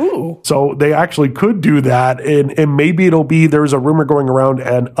April. Ooh. So they actually could do that, and maybe there's a rumor going around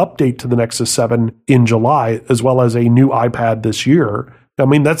an update to the Nexus 7 in July, as well as a new iPad this year. I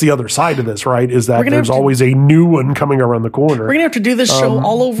mean, that's the other side of this, right? Is that there's always a new one coming around the corner. We're going to have to do this show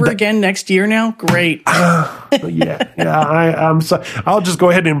all over again next year now? Great. I'm sorry. I'll just go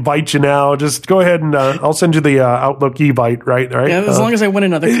ahead and invite you now. Just go ahead and I'll send you the Outlook Evite, right? Yeah, as long as I win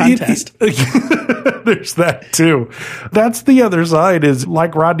another contest. There's that too. That's the other side, is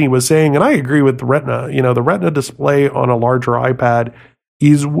like Rodney was saying, and I agree with the Retina. The Retina display on a larger iPad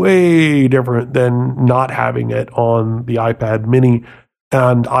is way different than not having it on the iPad mini.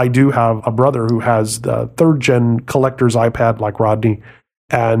 And I do have a brother who has the 3rd-gen collector's iPad like Rodney.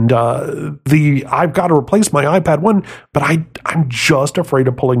 And I've got to replace my iPad 1, but I'm just afraid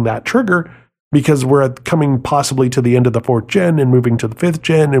of pulling that trigger, because we're coming possibly to the end of the 4th gen and moving to the 5th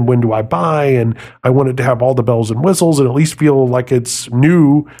gen. And when do I buy? And I want it to have all the bells and whistles and at least feel like it's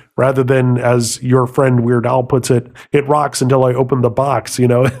new, rather than, as your friend Weird Al puts it, it rocks until I open the box.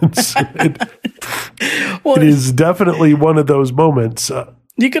 It is definitely one of those moments.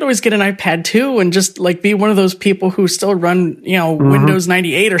 You could always get an iPad too and just like be one of those people who still run, Windows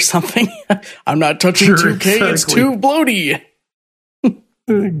 98 or something. I'm not touching 2K. Exactly. It's too bloaty.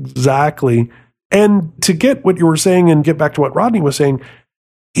 Exactly. And to get what you were saying and get back to what Rodney was saying,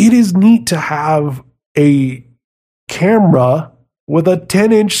 it is neat to have a camera with a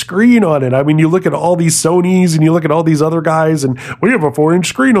 10-inch screen on it. I mean, you look at all these Sonys and you look at all these other guys and we have a 4-inch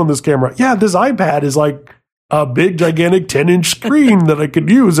screen on this camera. Yeah, this iPad is like a big, gigantic 10-inch screen that I could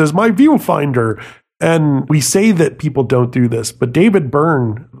use as my viewfinder. And we say that people don't do this, but David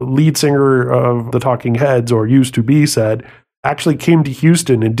Byrne, lead singer of the Talking Heads, or used to be, said, actually came to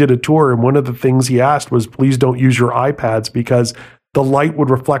Houston and did a tour. And one of the things he asked was, please don't use your iPads because the light would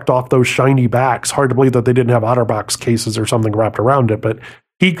reflect off those shiny backs. Hard to believe that they didn't have OtterBox cases or something wrapped around it, but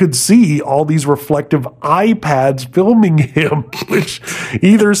he could see all these reflective iPads filming him, which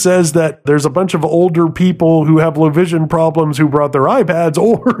either says that there's a bunch of older people who have low vision problems who brought their iPads,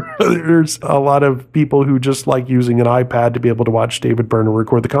 or there's a lot of people who just like using an iPad to be able to watch David Byrne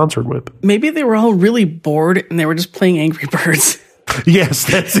record the concert with. Maybe they were all really bored and they were just playing Angry Birds. Yes,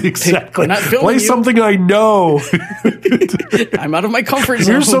 that's exactly. Play something I know. I'm out of my comfort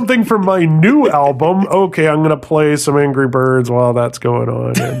zone. Here's something from my new album. Okay, I'm going to play some Angry Birds while that's going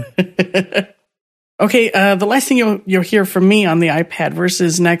on. Okay, the last thing you'll hear from me on the iPad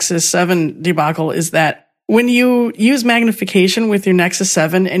versus Nexus 7 debacle is that when you use magnification with your Nexus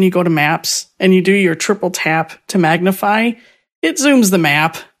 7 and you go to Maps and you do your triple tap to magnify, it zooms the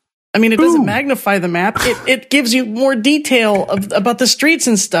map. I mean, it doesn't magnify the map. It gives you more detail about the streets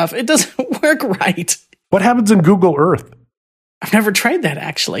and stuff. It doesn't work right. What happens in Google Earth? I've never tried that,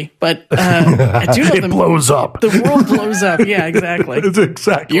 actually. But I do know it blows up. The world blows up. Yeah, exactly.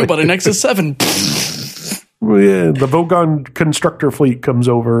 Exactly. You bought a Nexus 7. Yeah, the Vogon constructor fleet comes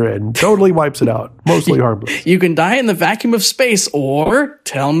over and totally wipes it out. Mostly harmless. You can die in the vacuum of space, or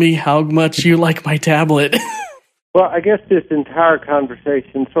tell me how much you like my tablet. Well, I guess this entire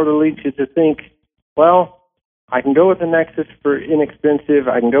conversation sort of leads you to think, well, I can go with the Nexus for inexpensive.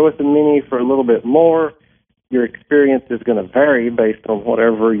 I can go with the Mini for a little bit more. Your experience is going to vary based on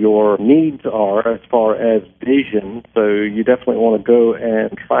whatever your needs are as far as vision. So you definitely want to go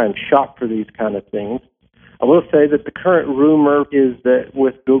and try and shop for these kind of things. I will say that the current rumor is that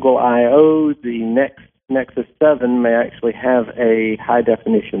with Google I/O, the Nexus 7 may actually have a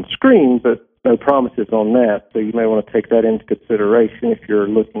high-definition screen, but no promises on that, so you may want to take that into consideration if you're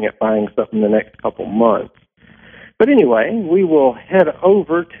looking at buying something in the next couple months. But anyway, we will head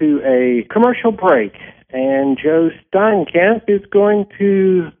over to a commercial break, and Joe Steinkamp is going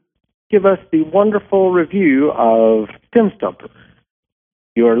to give us the wonderful review of StemStumper.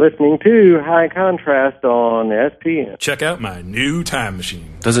 You are listening to High Contrast on SPN. Check out my new time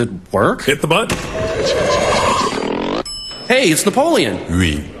machine. Does it work? Hit the button. Hey, it's Napoleon.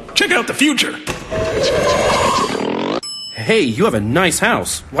 Oui. Check out the future. Hey, you have a nice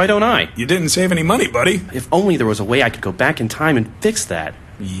house. Why don't I? You didn't save any money, buddy. If only there was a way I could go back in time and fix that.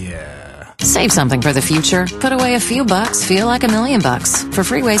 Yeah. Save something for the future. Put away a few bucks, feel like $1 million. For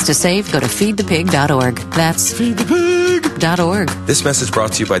free ways to save, go to feedthepig.org. That's feedthepig.org. This message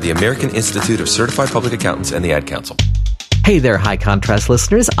brought to you by the American Institute of Certified Public Accountants and the Ad Council. Hey there, High Contrast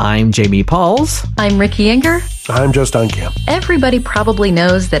listeners. I'm Jamie Pauls. I'm Ricky Enger. I'm Joe Steinkamp. Everybody probably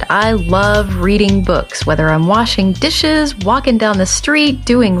knows that I love reading books, whether I'm washing dishes, walking down the street,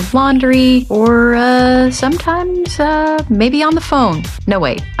 doing laundry, or sometimes maybe on the phone. No,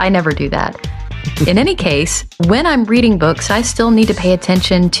 wait, I never do that. In any case, when I'm reading books, I still need to pay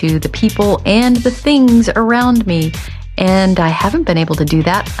attention to the people and the things around me. And I haven't been able to do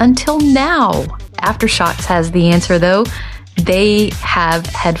that until now. Aftershocks has the answer, though. They have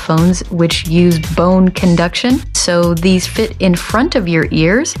headphones which use bone conduction. So these fit in front of your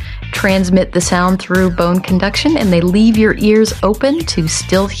ears, transmit the sound through bone conduction, and they leave your ears open to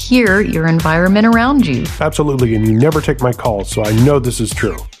still hear your environment around you. Absolutely, and you never take my calls, so I know this is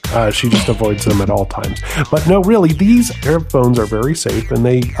true. She just avoids them at all times. But no, really, these headphones are very safe, and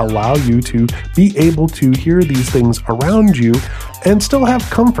they allow you to be able to hear these things around you and still have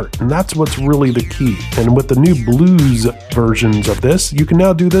comfort, and that's what's really the key. And with the new Blues versions of this, you can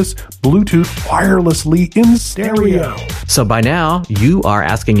now do this Bluetooth wirelessly in stereo. So by now, you are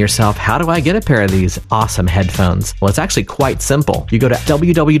asking yourself, how do I get a pair of these awesome headphones? Well, it's actually quite simple. You go to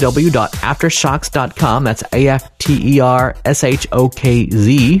www.aftershocks.com, that's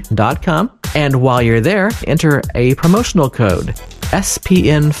AFTERSHOKZ.com, and while you're there, enter a promotional code,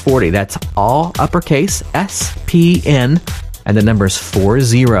 SPN40. That's all uppercase, SPN, and the number's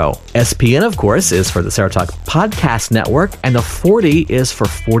 40. SPN, of course, is for the Sarah Talk Podcast Network, and the 40 is for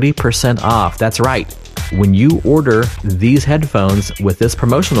 40% off. That's right. When you order these headphones with this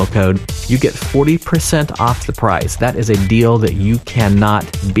promotional code, you get 40% off the price. That is a deal that you cannot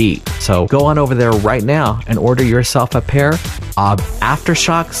beat. So go on over there right now and order yourself a pair of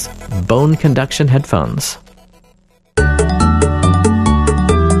Aftershokz bone conduction headphones.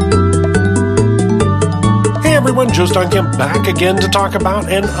 Hey everyone, Joe Steinkamp back again to talk about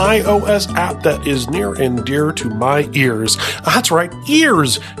an iOS app that is near and dear to my ears. That's right,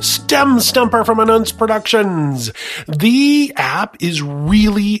 ears! Stem Stumper from Announce Productions. The app is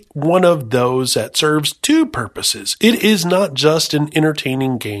really one of those that serves two purposes. It is not just an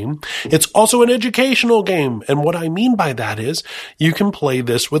entertaining game, it's also an educational game. And what I mean by that is you can play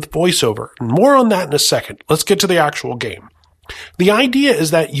this with voiceover. More on that in a second. Let's get to the actual game. The idea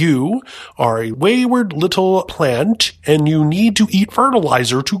is that you are a wayward little plant and you need to eat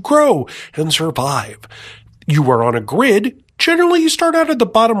fertilizer to grow and survive. You are on a grid. Generally, you start out at the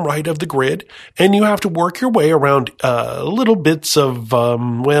bottom right of the grid and you have to work your way around little bits of,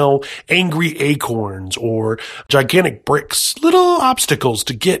 angry acorns or gigantic bricks, little obstacles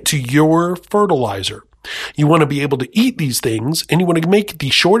to get to your fertilizer. You want to be able to eat these things and you want to make the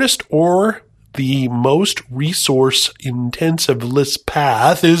shortest or the most resource-intensive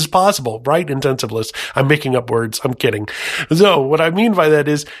path is possible, right? Intensiveless. I'm making up words. I'm kidding. So what I mean by that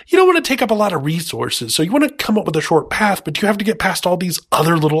is you don't want to take up a lot of resources. So you want to come up with a short path, but you have to get past all these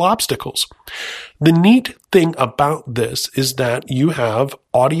other little obstacles. The neat thing about this is that you have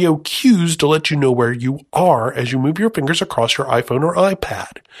audio cues to let you know where you are as you move your fingers across your iPhone or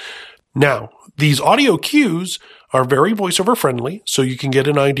iPad. Now, these audio cues are very voiceover friendly, so you can get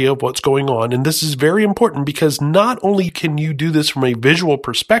an idea of what's going on. And this is very important because not only can you do this from a visual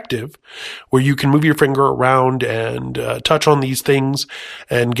perspective, where you can move your finger around and touch on these things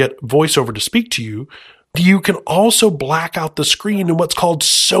and get voiceover to speak to you, you can also black out the screen in what's called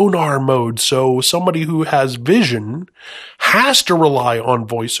sonar mode. So somebody who has vision has to rely on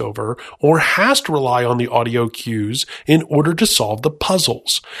voiceover or has to rely on the audio cues in order to solve the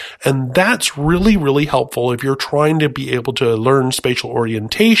puzzles. And that's really, really helpful if you're trying to be able to learn spatial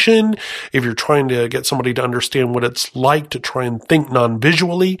orientation, if you're trying to get somebody to understand what it's like to try and think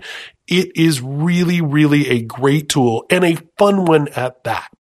non-visually. It is really, really a great tool and a fun one at that.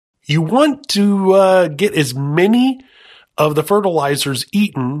 You want to get as many of the fertilizers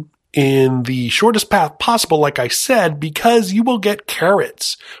eaten in the shortest path possible, like I said, because you will get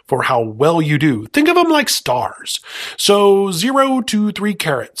carrots for how well you do. Think of them like stars. So 0 to 3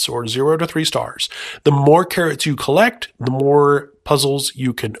 carrots or 0 to 3 stars. The more carrots you collect, the more puzzles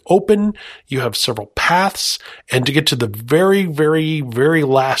you can open. You have several paths. And to get to the very, very, very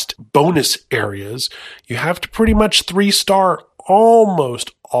last bonus areas, you have to pretty much 3-star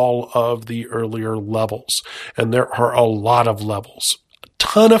almost all of the earlier levels. And there are a lot of levels. A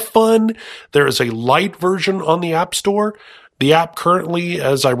ton of fun. There is a light version on the App Store. The app currently,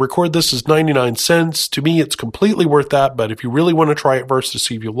 as I record this, is 99 cents. To me, it's completely worth that. But if you really want to try it first to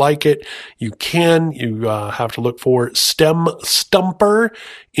see if you like it, you can. You have to look for Stem Stumper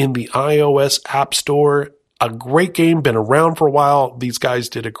in the iOS App Store. A great game, been around for a while. These guys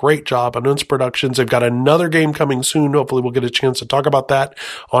did a great job on Unz Productions. They've got another game coming soon. Hopefully we'll get a chance to talk about that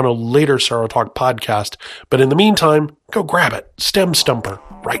on a later Sarah Talk podcast. But in the meantime, go grab it. Stem Stumper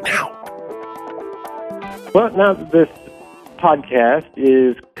right now. Well, now that this podcast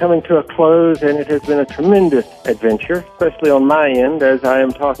is coming to a close, and it has been a tremendous adventure, especially on my end, as I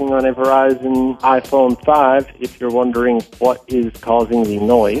am talking on a Verizon iPhone 5. If you're wondering what is causing the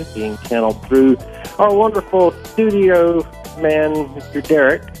noise being channeled through our wonderful studio man, Mr.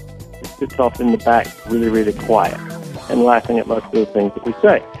 Derek, who sits off in the back really, really quiet and laughing at most of the things that we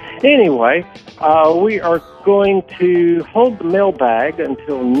say. Anyway, we are going to hold the mailbag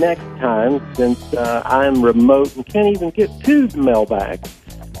until next time, since I'm remote and can't even get to the mailbag.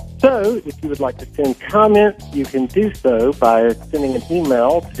 So, if you would like to send comments, you can do so by sending an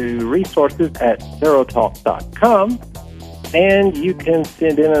email to resources@zerotalk.com, and you can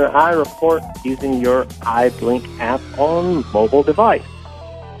send in an iReport using your iBlink app on mobile device.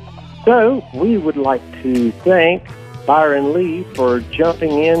 So, we would like to thank Byron Lee for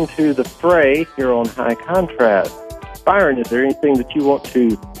jumping into the fray here on High Contrast. Byron, is there anything that you want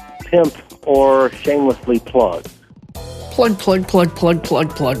to pimp or shamelessly plug? Plug.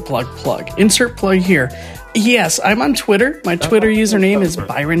 Insert plug here. Yes, I'm on Twitter. My Twitter username is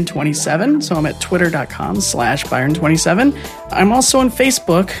Byron27, so I'm at twitter.com/Byron27. I'm also on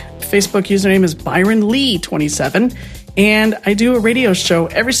Facebook. Facebook username is Byron Lee27. And I do a radio show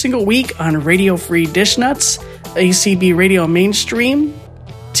every single week on Radio Free Dish Nuts, ACB Radio Mainstream,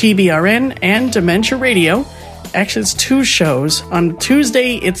 TBRN, and Dementia Radio. Actually, it's 2 shows. On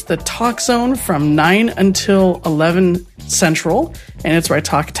Tuesday, it's the Talk Zone from 9 until 11 Central, and it's where I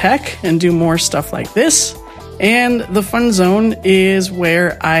talk tech and do more stuff like this. And the Fun Zone is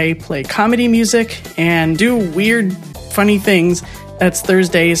where I play comedy music and do weird, funny things. That's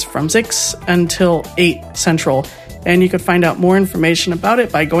Thursdays from 6 until 8 Central. And you can find out more information about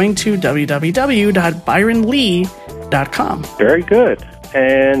it by going to www.byronlee.com. Very good.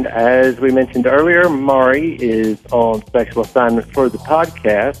 And as we mentioned earlier, Maury is on special assignment for the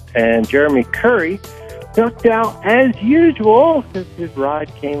podcast, and Jeremy Curry ducked out as usual because his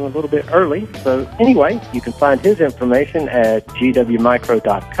ride came a little bit early. So anyway, you can find his information at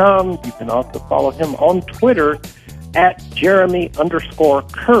gwmicro.com. You can also follow him on Twitter at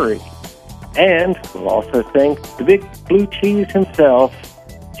Jeremy_Curry. And we'll also thank the big blue cheese himself,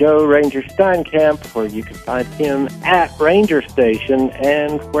 Joe Ranger Steinkamp, where you can find him at Ranger Station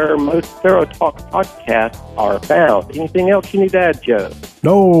and where most Serotalk podcasts are found. Anything else you need to add, Joe?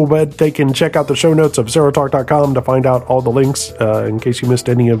 No, but they can check out the show notes of serotalk.com to find out all the links in case you missed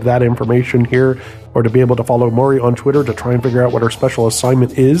any of that information here, or to be able to follow Maury on Twitter to try and figure out what our special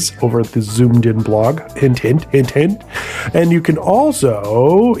assignment is over at the Zoomed In blog. Hint, hint, hint, hint. And you can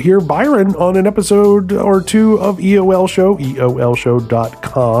also hear Byron on an episode or 2 of EOL Show,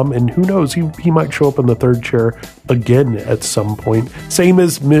 eolshow.com. And who knows, he might show up in the third chair again at some point. Same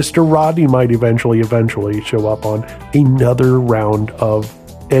as Mr. Rodney might eventually show up on another round of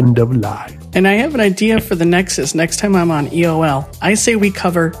End of Life. And I have an idea for the Nexus next time I'm on EOL. I say we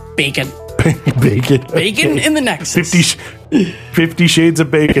cover bacon. Bacon. Bacon in the Nexus. 50 Shades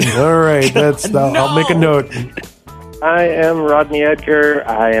of Bacon. All right, I'll make a note. I am Rodney Edgar.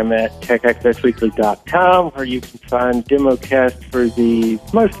 I am at TechAccessWeekly.com, where you can find democast for the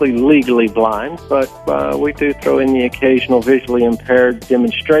mostly legally blind, but we do throw in the occasional visually impaired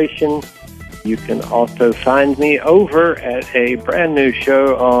demonstration. You can also find me over at a brand new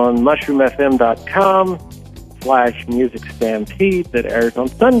show on mushroomfm.com/Music Stampede that airs on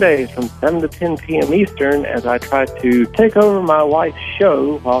Sundays from 7 to 10 p.m. Eastern, as I try to take over my wife's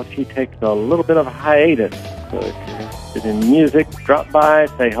show while she takes a little bit of a hiatus. So if you're interested in music, drop by,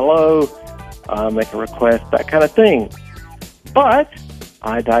 say hello, make a request, that kind of thing. But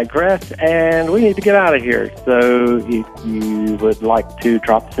I digress, and we need to get out of here. So if you would like to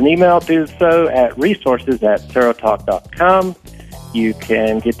drop us an email, do so at resources@serotalk.com. You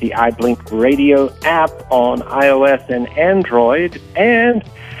can get the iBlink Radio app on iOS and Android, and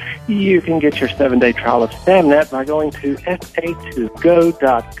you can get your 7-day trial of SamNet by going to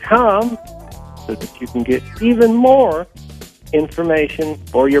sa2go.com so that you can get even more information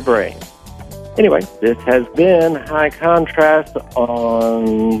for your brain. Anyway, this has been High Contrast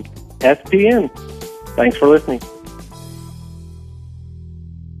on SPN. Thanks for listening.